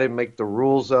 I didn't make the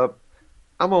rules up.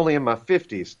 I'm only in my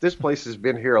 50s. This place has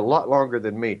been here a lot longer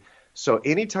than me. So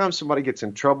anytime somebody gets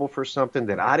in trouble for something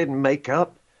that I didn't make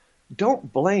up,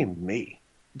 don't blame me.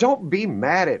 Don't be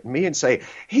mad at me and say,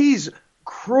 he's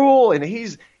cruel and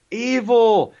he's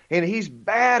evil and he's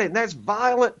bad and that's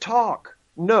violent talk.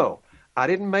 No, I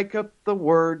didn't make up the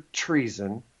word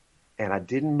treason and I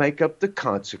didn't make up the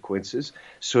consequences.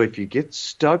 So if you get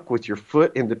stuck with your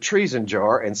foot in the treason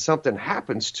jar and something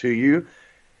happens to you,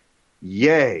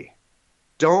 yay.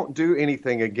 Don't do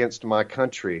anything against my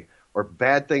country or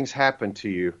bad things happen to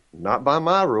you. Not by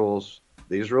my rules.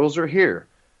 These rules are here.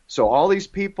 So all these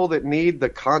people that need the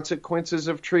consequences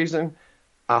of treason,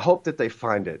 I hope that they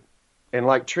find it. And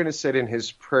like Trina said in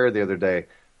his prayer the other day,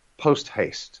 post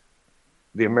haste.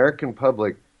 The American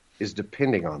public is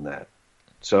depending on that.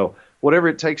 So whatever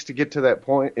it takes to get to that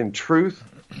point, in truth,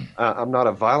 I'm not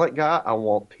a violent guy. I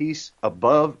want peace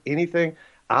above anything.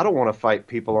 I don't want to fight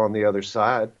people on the other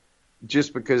side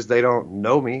just because they don't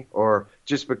know me or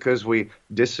just because we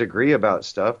disagree about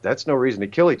stuff. That's no reason to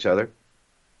kill each other.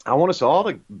 I want us all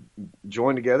to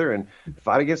join together and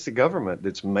fight against the government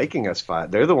that's making us fight.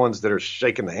 They're the ones that are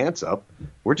shaking the ants up.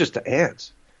 We're just the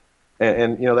ants.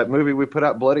 And you know, that movie we put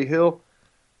out, Bloody Hill,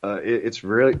 it's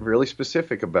really, really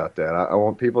specific about that. I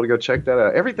want people to go check that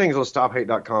out. Everything's on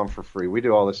StopHate.com for free. We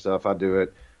do all this stuff. I do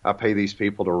it. I pay these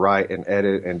people to write and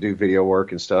edit and do video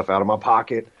work and stuff out of my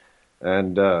pocket.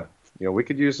 And, you know, we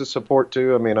could use the support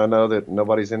too. I mean, I know that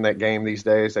nobody's in that game these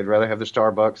days. They'd rather have the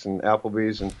Starbucks and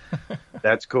Applebee's, and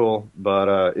that's cool.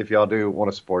 But if y'all do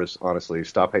want to support us, honestly,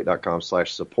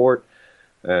 StopHate.com/support.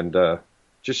 And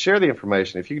just share the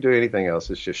information. If you can do anything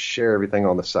else, it's just share everything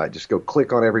on the site. Just go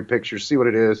click on every picture, see what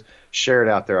it is, share it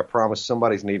out there. I promise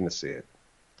somebody's needing to see it.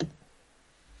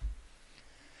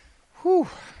 Whew.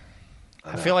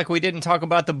 I feel like we didn't talk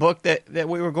about the book that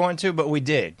we were going to, but we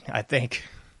did, I think.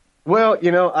 Well,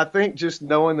 you know, I think just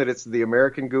knowing that it's the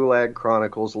American Gulag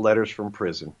Chronicles, Letters from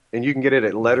Prison, and you can get it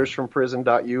at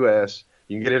lettersfromprison.us.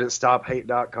 You can get it at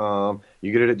stophate.com.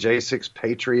 You can get it at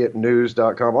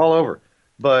j6patriotnews.com, all over.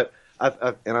 But, and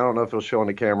I don't know if it'll show on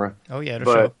the camera. Oh, yeah, it'll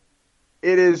but show.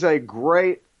 It is a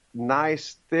great,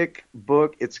 nice, thick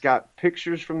book. It's got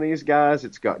pictures from these guys.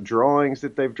 It's got drawings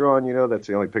that they've drawn. You know, that's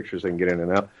the only pictures they can get in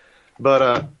and out.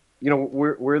 But, you know,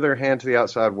 we're their hand to the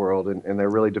outside world, and they're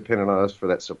really dependent on us for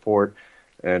that support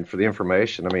and for the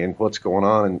information. I mean, what's going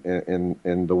on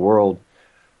in the world,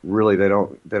 really, they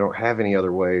don't have any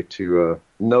other way to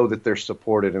know that they're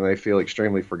supported, and they feel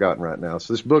extremely forgotten right now.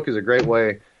 So this book is a great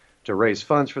way to raise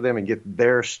funds for them and get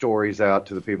their stories out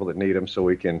to the people that need them, so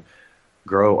we can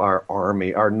grow our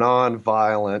army, our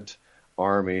nonviolent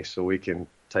army, so we can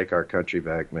take our country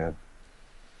back, man.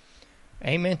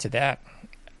 Amen to that.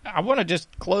 I want to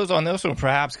just close on this one,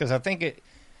 perhaps, because I think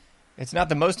it's not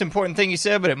the most important thing you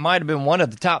said, but it might have been one of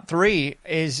the top three,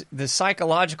 is the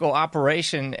psychological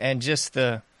operation and just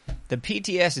the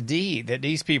PTSD that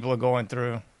these people are going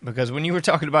through. Because when you were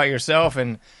talking about yourself,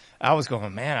 and I was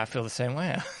going, man, I feel the same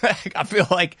way. I feel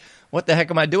like, what the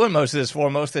heck am I doing most of this for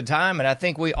most of the time? And I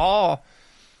think we all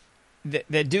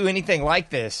that do anything like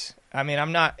this, I mean,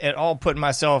 I'm not at all putting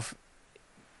myself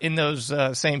in those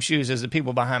same shoes as the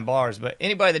people behind bars, but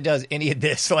anybody that does any of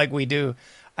this like we do,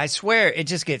 I swear it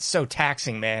just gets so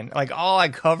taxing, man. Like, all I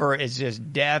cover is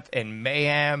just death and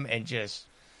mayhem and just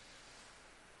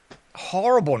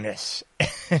horribleness.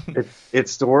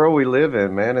 It's the world we live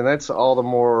in, man, and that's all the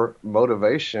more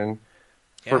motivation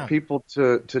for people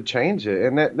to change it.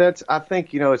 And that's, I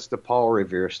think, you know, it's the Paul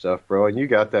Revere stuff, bro, and you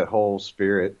got that whole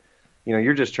spirit. You know,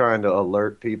 you're just trying to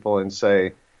alert people and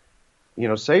say, you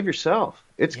know, save yourself.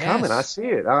 It's coming. I see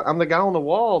it. I'm the guy on the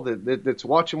wall that's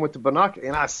watching with the binocular,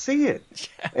 and I see it.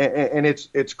 And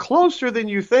it's closer than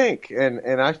you think.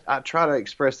 And I try to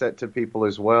express that to people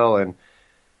as well. And,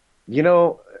 you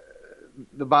know,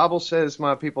 the Bible says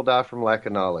my people die from lack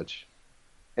of knowledge.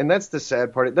 And that's the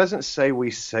sad part. It doesn't say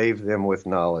we save them with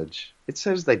knowledge. It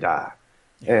says they die.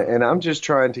 Yeah. And I'm just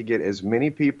trying to get as many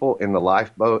people in the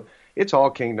lifeboat. It's all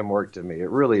kingdom work to me. It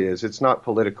really is. It's not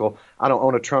political. I don't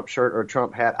own a Trump shirt or a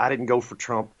Trump hat. I didn't go for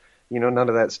Trump. You know, none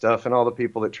of that stuff. And all the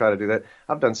people that try to do that.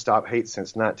 I've done Stop Hate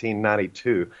since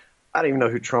 1992. I didn't even know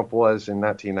who Trump was in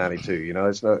 1992. You know,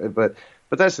 it's not. But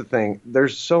that's the thing.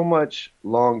 There's so much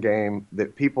long game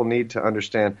that people need to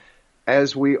understand.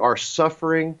 As we are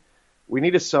suffering, we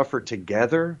need to suffer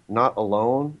together, not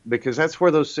alone, because that's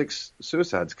where those 6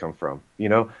 suicides come from. You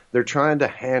know, they're trying to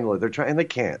handle it. And they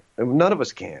can't. None of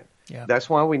us can. Yeah. That's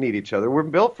why we need each other. We're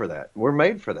built for that. We're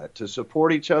made for that, to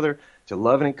support each other, to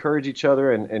love and encourage each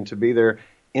other, and to be there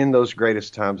in those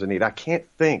greatest times of need. I can't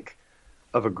think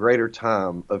of a greater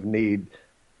time of need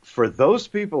for those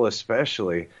people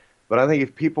especially, but I think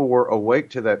if people were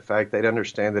awake to that fact, they'd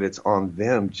understand that it's on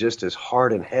them just as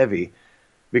hard and heavy.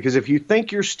 Because if you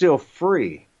think you're still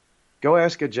free, go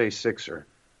ask a J6er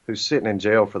who's sitting in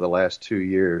jail for the last 2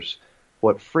 years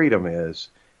what freedom is,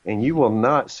 and you will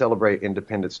not celebrate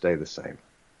Independence Day the same.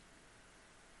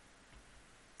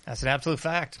 That's an absolute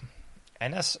fact.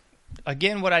 And that's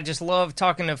again, what I just love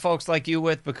talking to folks like you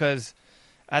with, because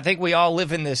I think we all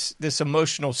live in this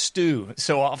emotional stew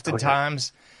so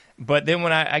oftentimes. But then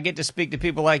when I get to speak to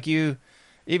people like you,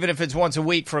 even if it's once a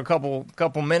week for a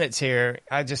couple minutes here,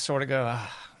 I just sort of go,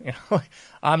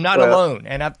 I'm not alone.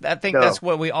 And I think that's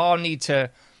what we all need to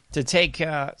take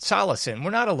solace in.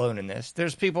 We're not alone in this.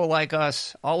 There's people like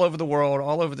us all over the world,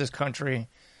 all over this country.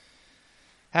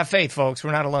 Have faith, folks.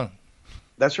 We're not alone.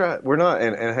 That's right. We're not.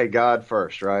 And hey, God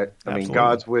first, right? I mean,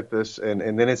 God's with us.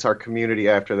 And then it's our community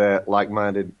after that,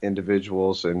 like-minded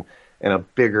individuals and a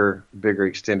bigger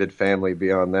extended family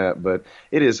beyond that. But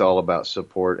it is all about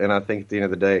support. And I think at the end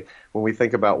of the day, when we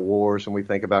think about wars, when we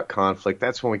think about conflict,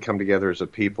 that's when we come together as a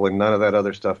people, and none of that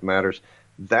other stuff matters.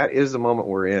 That is the moment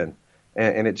we're in.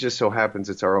 And it just so happens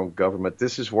it's our own government.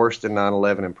 This is worse than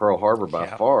 9/11 in Pearl Harbor by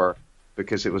far,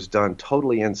 because it was done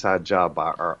totally inside job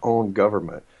by our own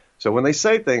government. So when they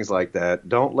say things like that,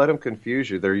 don't let them confuse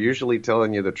you. They're usually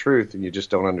telling you the truth, and you just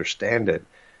don't understand it.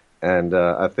 And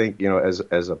I think,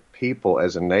 as a people,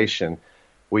 as a nation,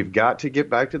 we've got to get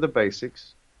back to the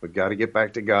basics. We've got to get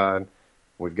back to God.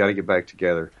 We've got to get back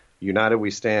together. United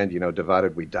we stand,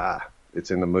 divided we die.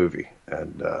 It's in the movie.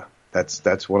 And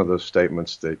that's one of those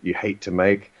statements that you hate to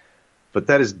make. But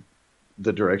that is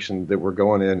the direction that we're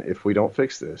going in if we don't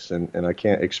fix this. And I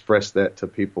can't express that to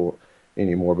people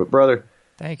anymore. But, brother,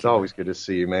 it's always good to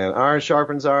see you, man. Iron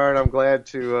sharpens iron. I'm glad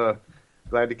to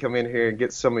come in here and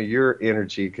get some of your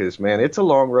energy, because, man, it's a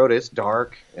long road. It's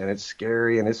dark and it's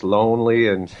scary and it's lonely.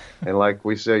 And like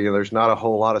we say, there's not a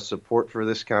whole lot of support for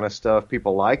this kind of stuff.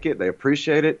 People like it. They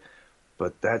appreciate it.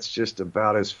 But that's just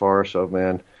about as far. So,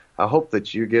 man, I hope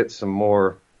that you get some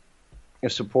more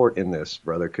support in this,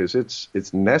 brother, because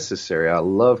it's necessary. I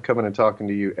love coming and talking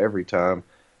to you every time,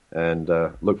 and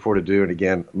look forward to doing it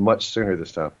again much sooner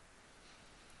this time.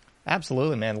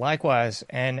 Absolutely, man. Likewise.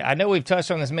 And I know we've touched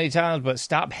on this many times, but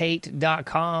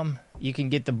stophate.com. You can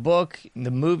get the book, the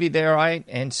movie there, right,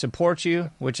 and support you,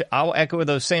 which I'll echo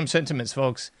those same sentiments,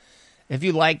 folks. If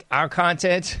you like our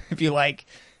content, if you like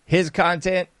his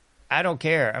content, I don't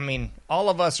care. I mean, all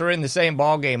of us are in the same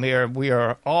ballgame here. We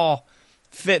are all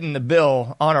fitting the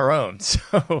bill on our own.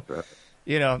 So, that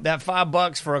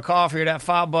 $5 for a coffee or that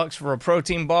 $5 for a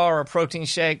protein bar or a protein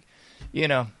shake,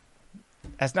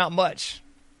 that's not much.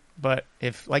 But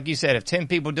if, like you said, if 10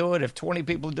 people do it, if 20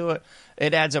 people do it,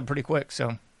 it adds up pretty quick.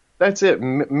 So that's it.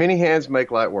 Many hands make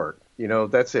light work.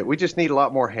 That's it. We just need a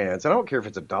lot more hands. I don't care if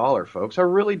it's $1, folks. I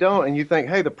really don't. And you think,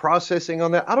 hey, the processing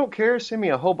on that, I don't care. Send me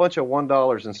a whole bunch of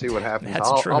 $1 and see what happens.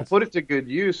 I'll put it to good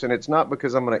use. And it's not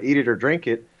because I'm going to eat it or drink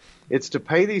it. It's to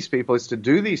pay these people. It's to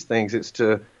do these things. It's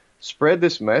to spread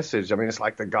this message. I mean, it's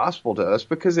like the gospel to us,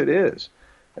 because it is.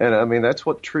 And, I mean, that's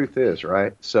what truth is,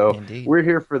 right? So Indeed. We're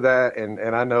here for that.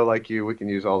 And I know, like you, we can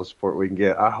use all the support we can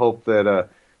get. I hope that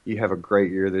you have a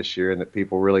great year this year, and that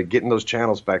people really getting those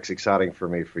channels back is exciting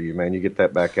for you, man. You get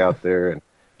that back out there and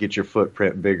get your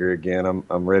footprint bigger again.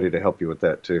 I'm ready to help you with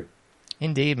that, too.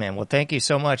 Indeed, man. Well, thank you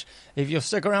so much. If you'll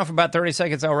stick around for about 30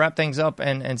 seconds, I'll wrap things up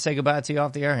and say goodbye to you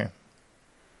off the air here.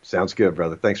 Sounds good,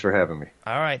 brother. Thanks for having me.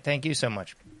 All right. Thank you so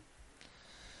much.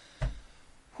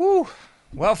 Whew.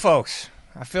 Well, folks,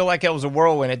 I feel like it was a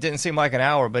whirlwind. It didn't seem like an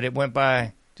hour, but it went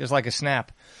by just like a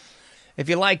snap. If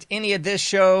you liked any of this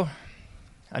show,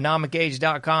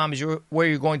 anomicage.com is where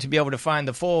you're going to be able to find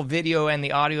the full video and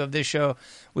the audio of this show.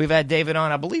 We've had David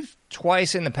on, I believe,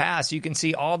 twice in the past. You can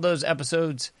see all those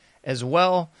episodes as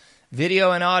well.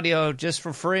 Video and audio just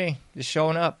for free, just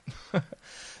showing up.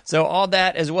 So all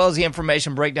that, as well as the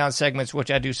information breakdown segments,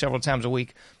 which I do several times a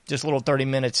week, just little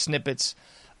 30-minute snippets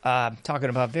talking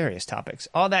about various topics.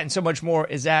 All that and so much more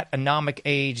is at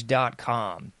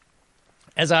anomicage.com.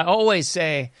 As I always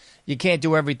say, you can't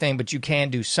do everything, but you can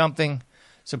do something.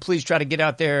 So please try to get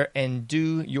out there and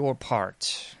do your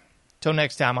part. Till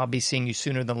next time, I'll be seeing you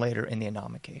sooner than later in the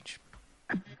Anomic Age.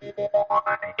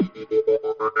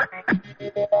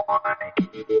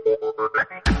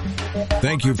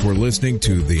 Thank you for listening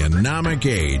to The Anomic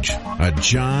Age, a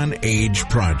John Age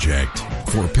project.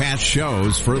 For past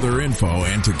shows, further info,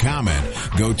 and to comment,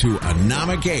 go to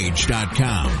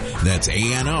anomicage.com. That's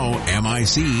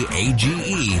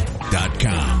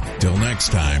ANOMICAGE.com. Till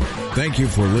next time, thank you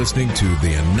for listening to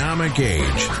The Anomic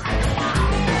Age.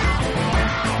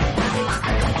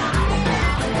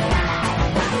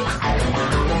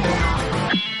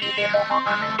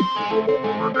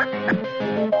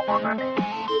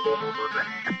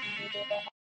 Thank you.